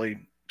got probably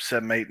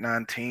 7, 8,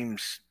 9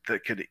 teams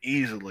that could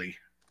easily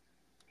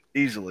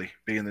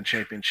be in the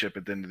championship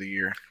at the end of the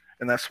year,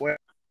 and that's what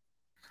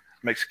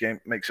makes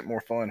it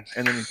more fun.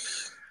 And then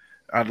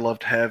I'd love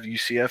to have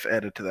UCF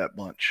added to that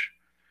bunch.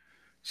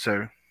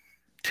 So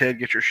Ted,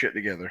 get your shit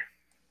together.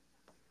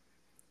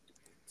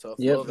 Tough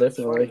yep, love,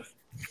 definitely.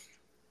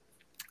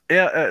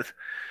 Yeah,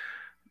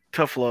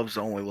 tough love's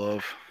the only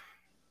love.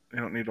 You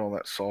don't need all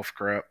that soft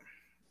crap.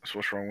 That's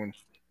what's wrong with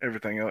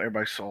everything else.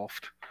 Everybody's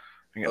soft.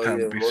 Ain't got time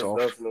to be most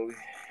soft. Definitely.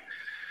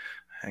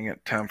 Ain't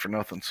got time for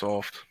nothing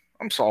soft.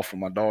 I'm soft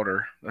with my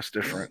daughter. That's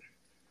different.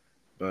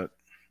 But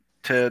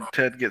Ted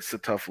gets the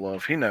tough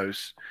love. He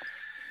knows.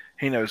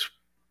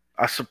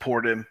 I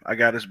support him. I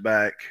got his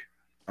back.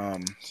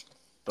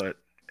 But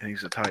he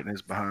needs to tighten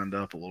his behind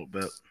up a little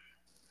bit.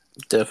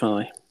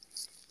 Definitely.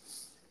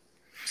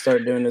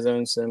 Start doing his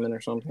own simming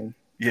or something.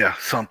 Yeah,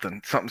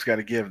 something's got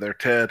to give there,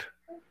 Ted.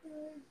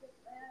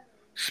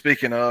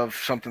 Speaking of,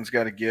 something's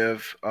got to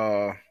give.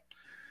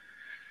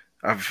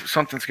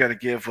 Something's got to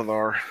give with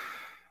our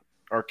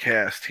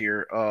cast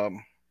here.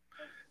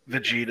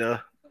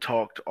 Vegeta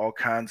talked all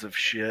kinds of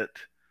shit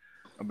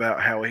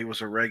about how he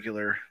was a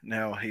regular.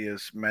 Now he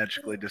has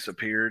magically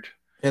disappeared.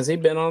 Has he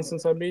been on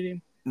since I beat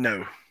him?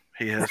 No,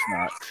 he has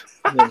not.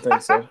 I didn't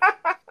think so.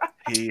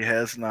 He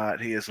has not.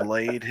 He has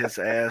laid his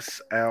ass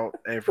out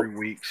every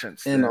week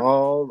since and then.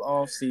 all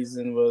off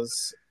season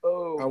was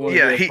I want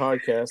to do a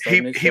podcast.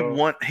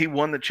 He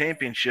won the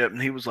championship,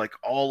 and he was like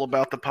all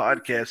about the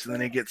podcast, and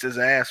then he gets his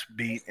ass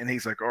beat, and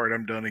he's like, "All right,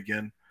 I'm done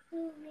again."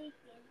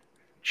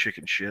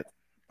 Chicken shit.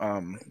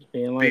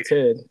 Being like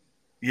Ted.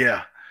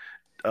 Yeah.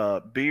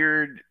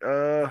 Beard.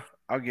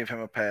 I'll give him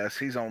a pass.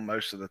 He's on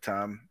most of the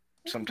time.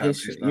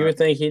 Sometimes he's not. You would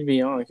think he'd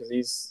be on because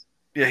he's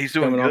he's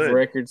doing coming good. off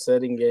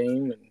record-setting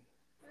game, and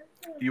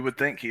you would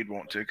think he'd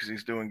want to because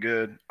he's doing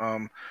good.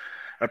 I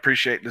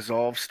appreciate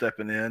Dissolve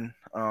stepping in.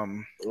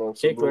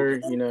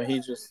 Kickler,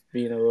 he's just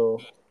being a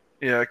little.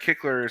 Yeah,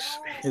 Kickler's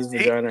his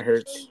vagina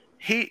hurts.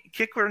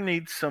 Kickler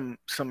needs some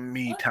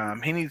me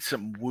time. He needs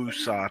some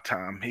woosah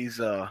time.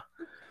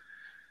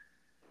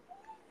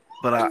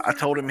 But I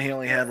told him he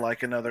only had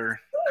like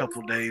another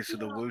couple days of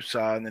the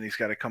woosah, and then he's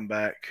got to come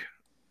back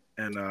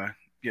and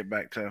get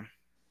back to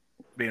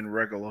being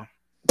regular.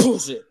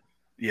 Bullshit.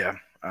 Yeah,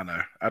 I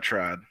know. I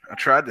tried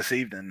this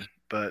evening,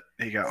 but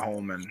he got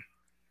home and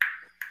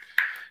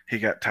he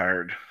got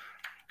tired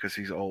because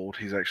he's old.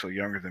 He's actually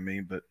younger than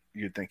me, but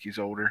you'd think he's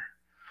older.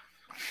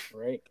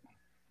 Right.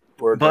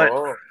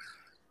 But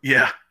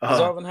yeah.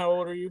 Zalvin, how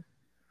old are you?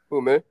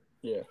 Who, man?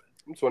 Yeah.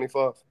 I'm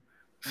 25.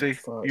 See,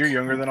 you're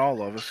younger than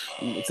all of us.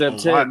 Except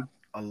Ted.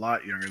 A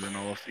lot younger than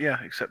all of us. Yeah,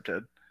 except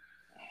Ted.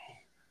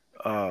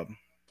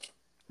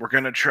 We're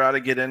going to try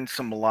to get in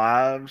some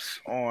lives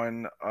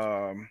on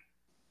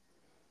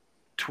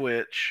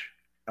Twitch.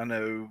 I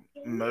know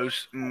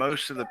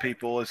most of the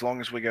people, as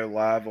long as we go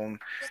live on,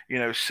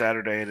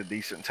 Saturday at a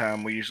decent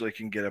time, we usually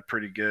can get a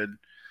pretty good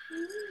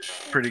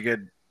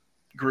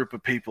group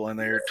of people in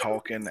there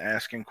talking,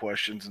 asking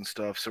questions and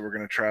stuff. So we're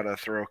going to try to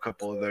throw a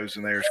couple of those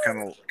in there. It's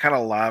kind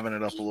of liven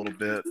it up a little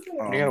bit.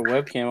 I got a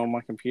webcam on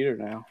my computer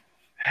now.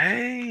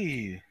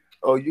 Hey.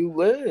 Oh, you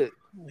lit.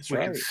 We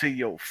can see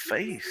your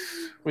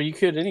face. Well, you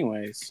could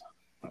anyways.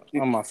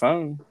 On my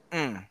phone.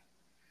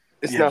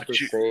 It's not the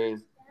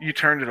same. You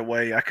turned it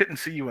away. I couldn't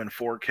see you in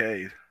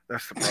 4K.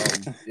 That's the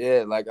problem.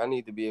 Yeah, like I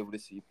need to be able to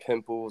see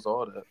pimples,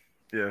 all that.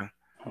 Yeah.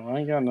 I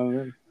ain't got none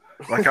of that.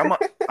 Like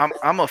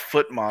I'm a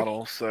foot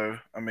model, so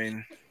I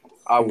mean,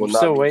 I will not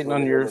still waiting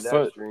on your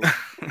foot.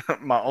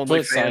 My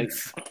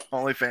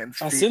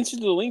OnlyFans. I sent you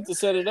the link to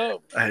set it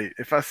up. Hey,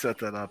 if I set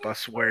that up, I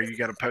swear you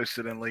got to post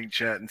it in link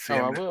chat and see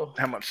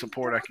how much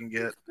support I can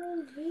get.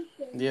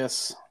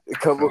 Yes,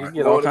 you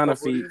get all kind of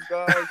feet.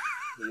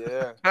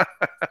 Yeah.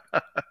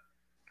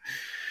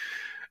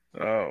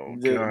 Oh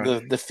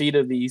God. The feet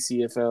of the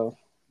ECFL.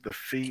 The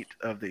feet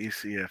of the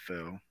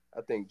ECFL.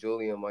 I think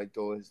Julian might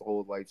throw his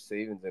whole life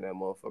savings in that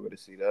motherfucker to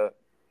see that.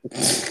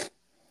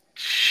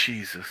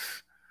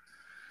 Jesus.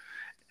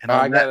 And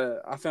on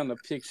I found a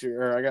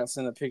picture, or I got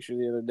sent a picture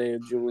the other day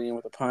of Julian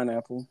with a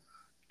pineapple.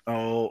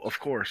 Oh, of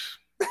course.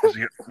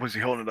 Was he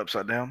holding it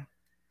upside down?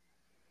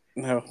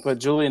 No, but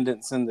Julian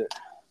didn't send it.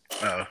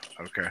 Oh,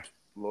 okay.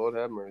 Lord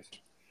have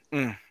mercy.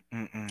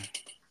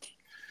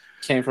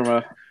 Came from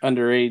a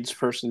underage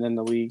person in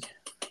the league.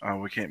 Oh,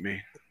 we can't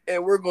be.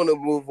 And we're going to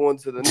move on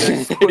to the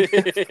next one.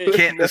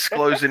 Can't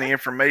disclose any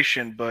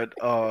information, but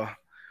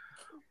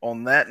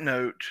on that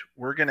note,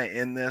 we're going to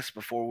end this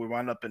before we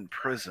wind up in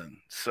prison.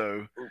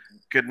 So,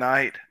 good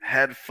night.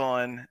 Had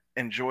fun.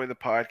 Enjoy the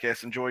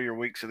podcast. Enjoy your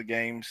weeks of the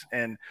games.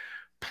 And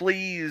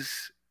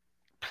please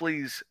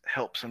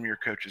help some of your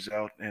coaches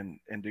out and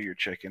do your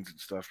check-ins and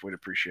stuff. We'd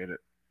appreciate it.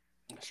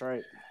 That's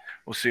right.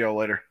 We'll see y'all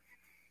later.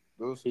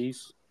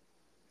 Peace.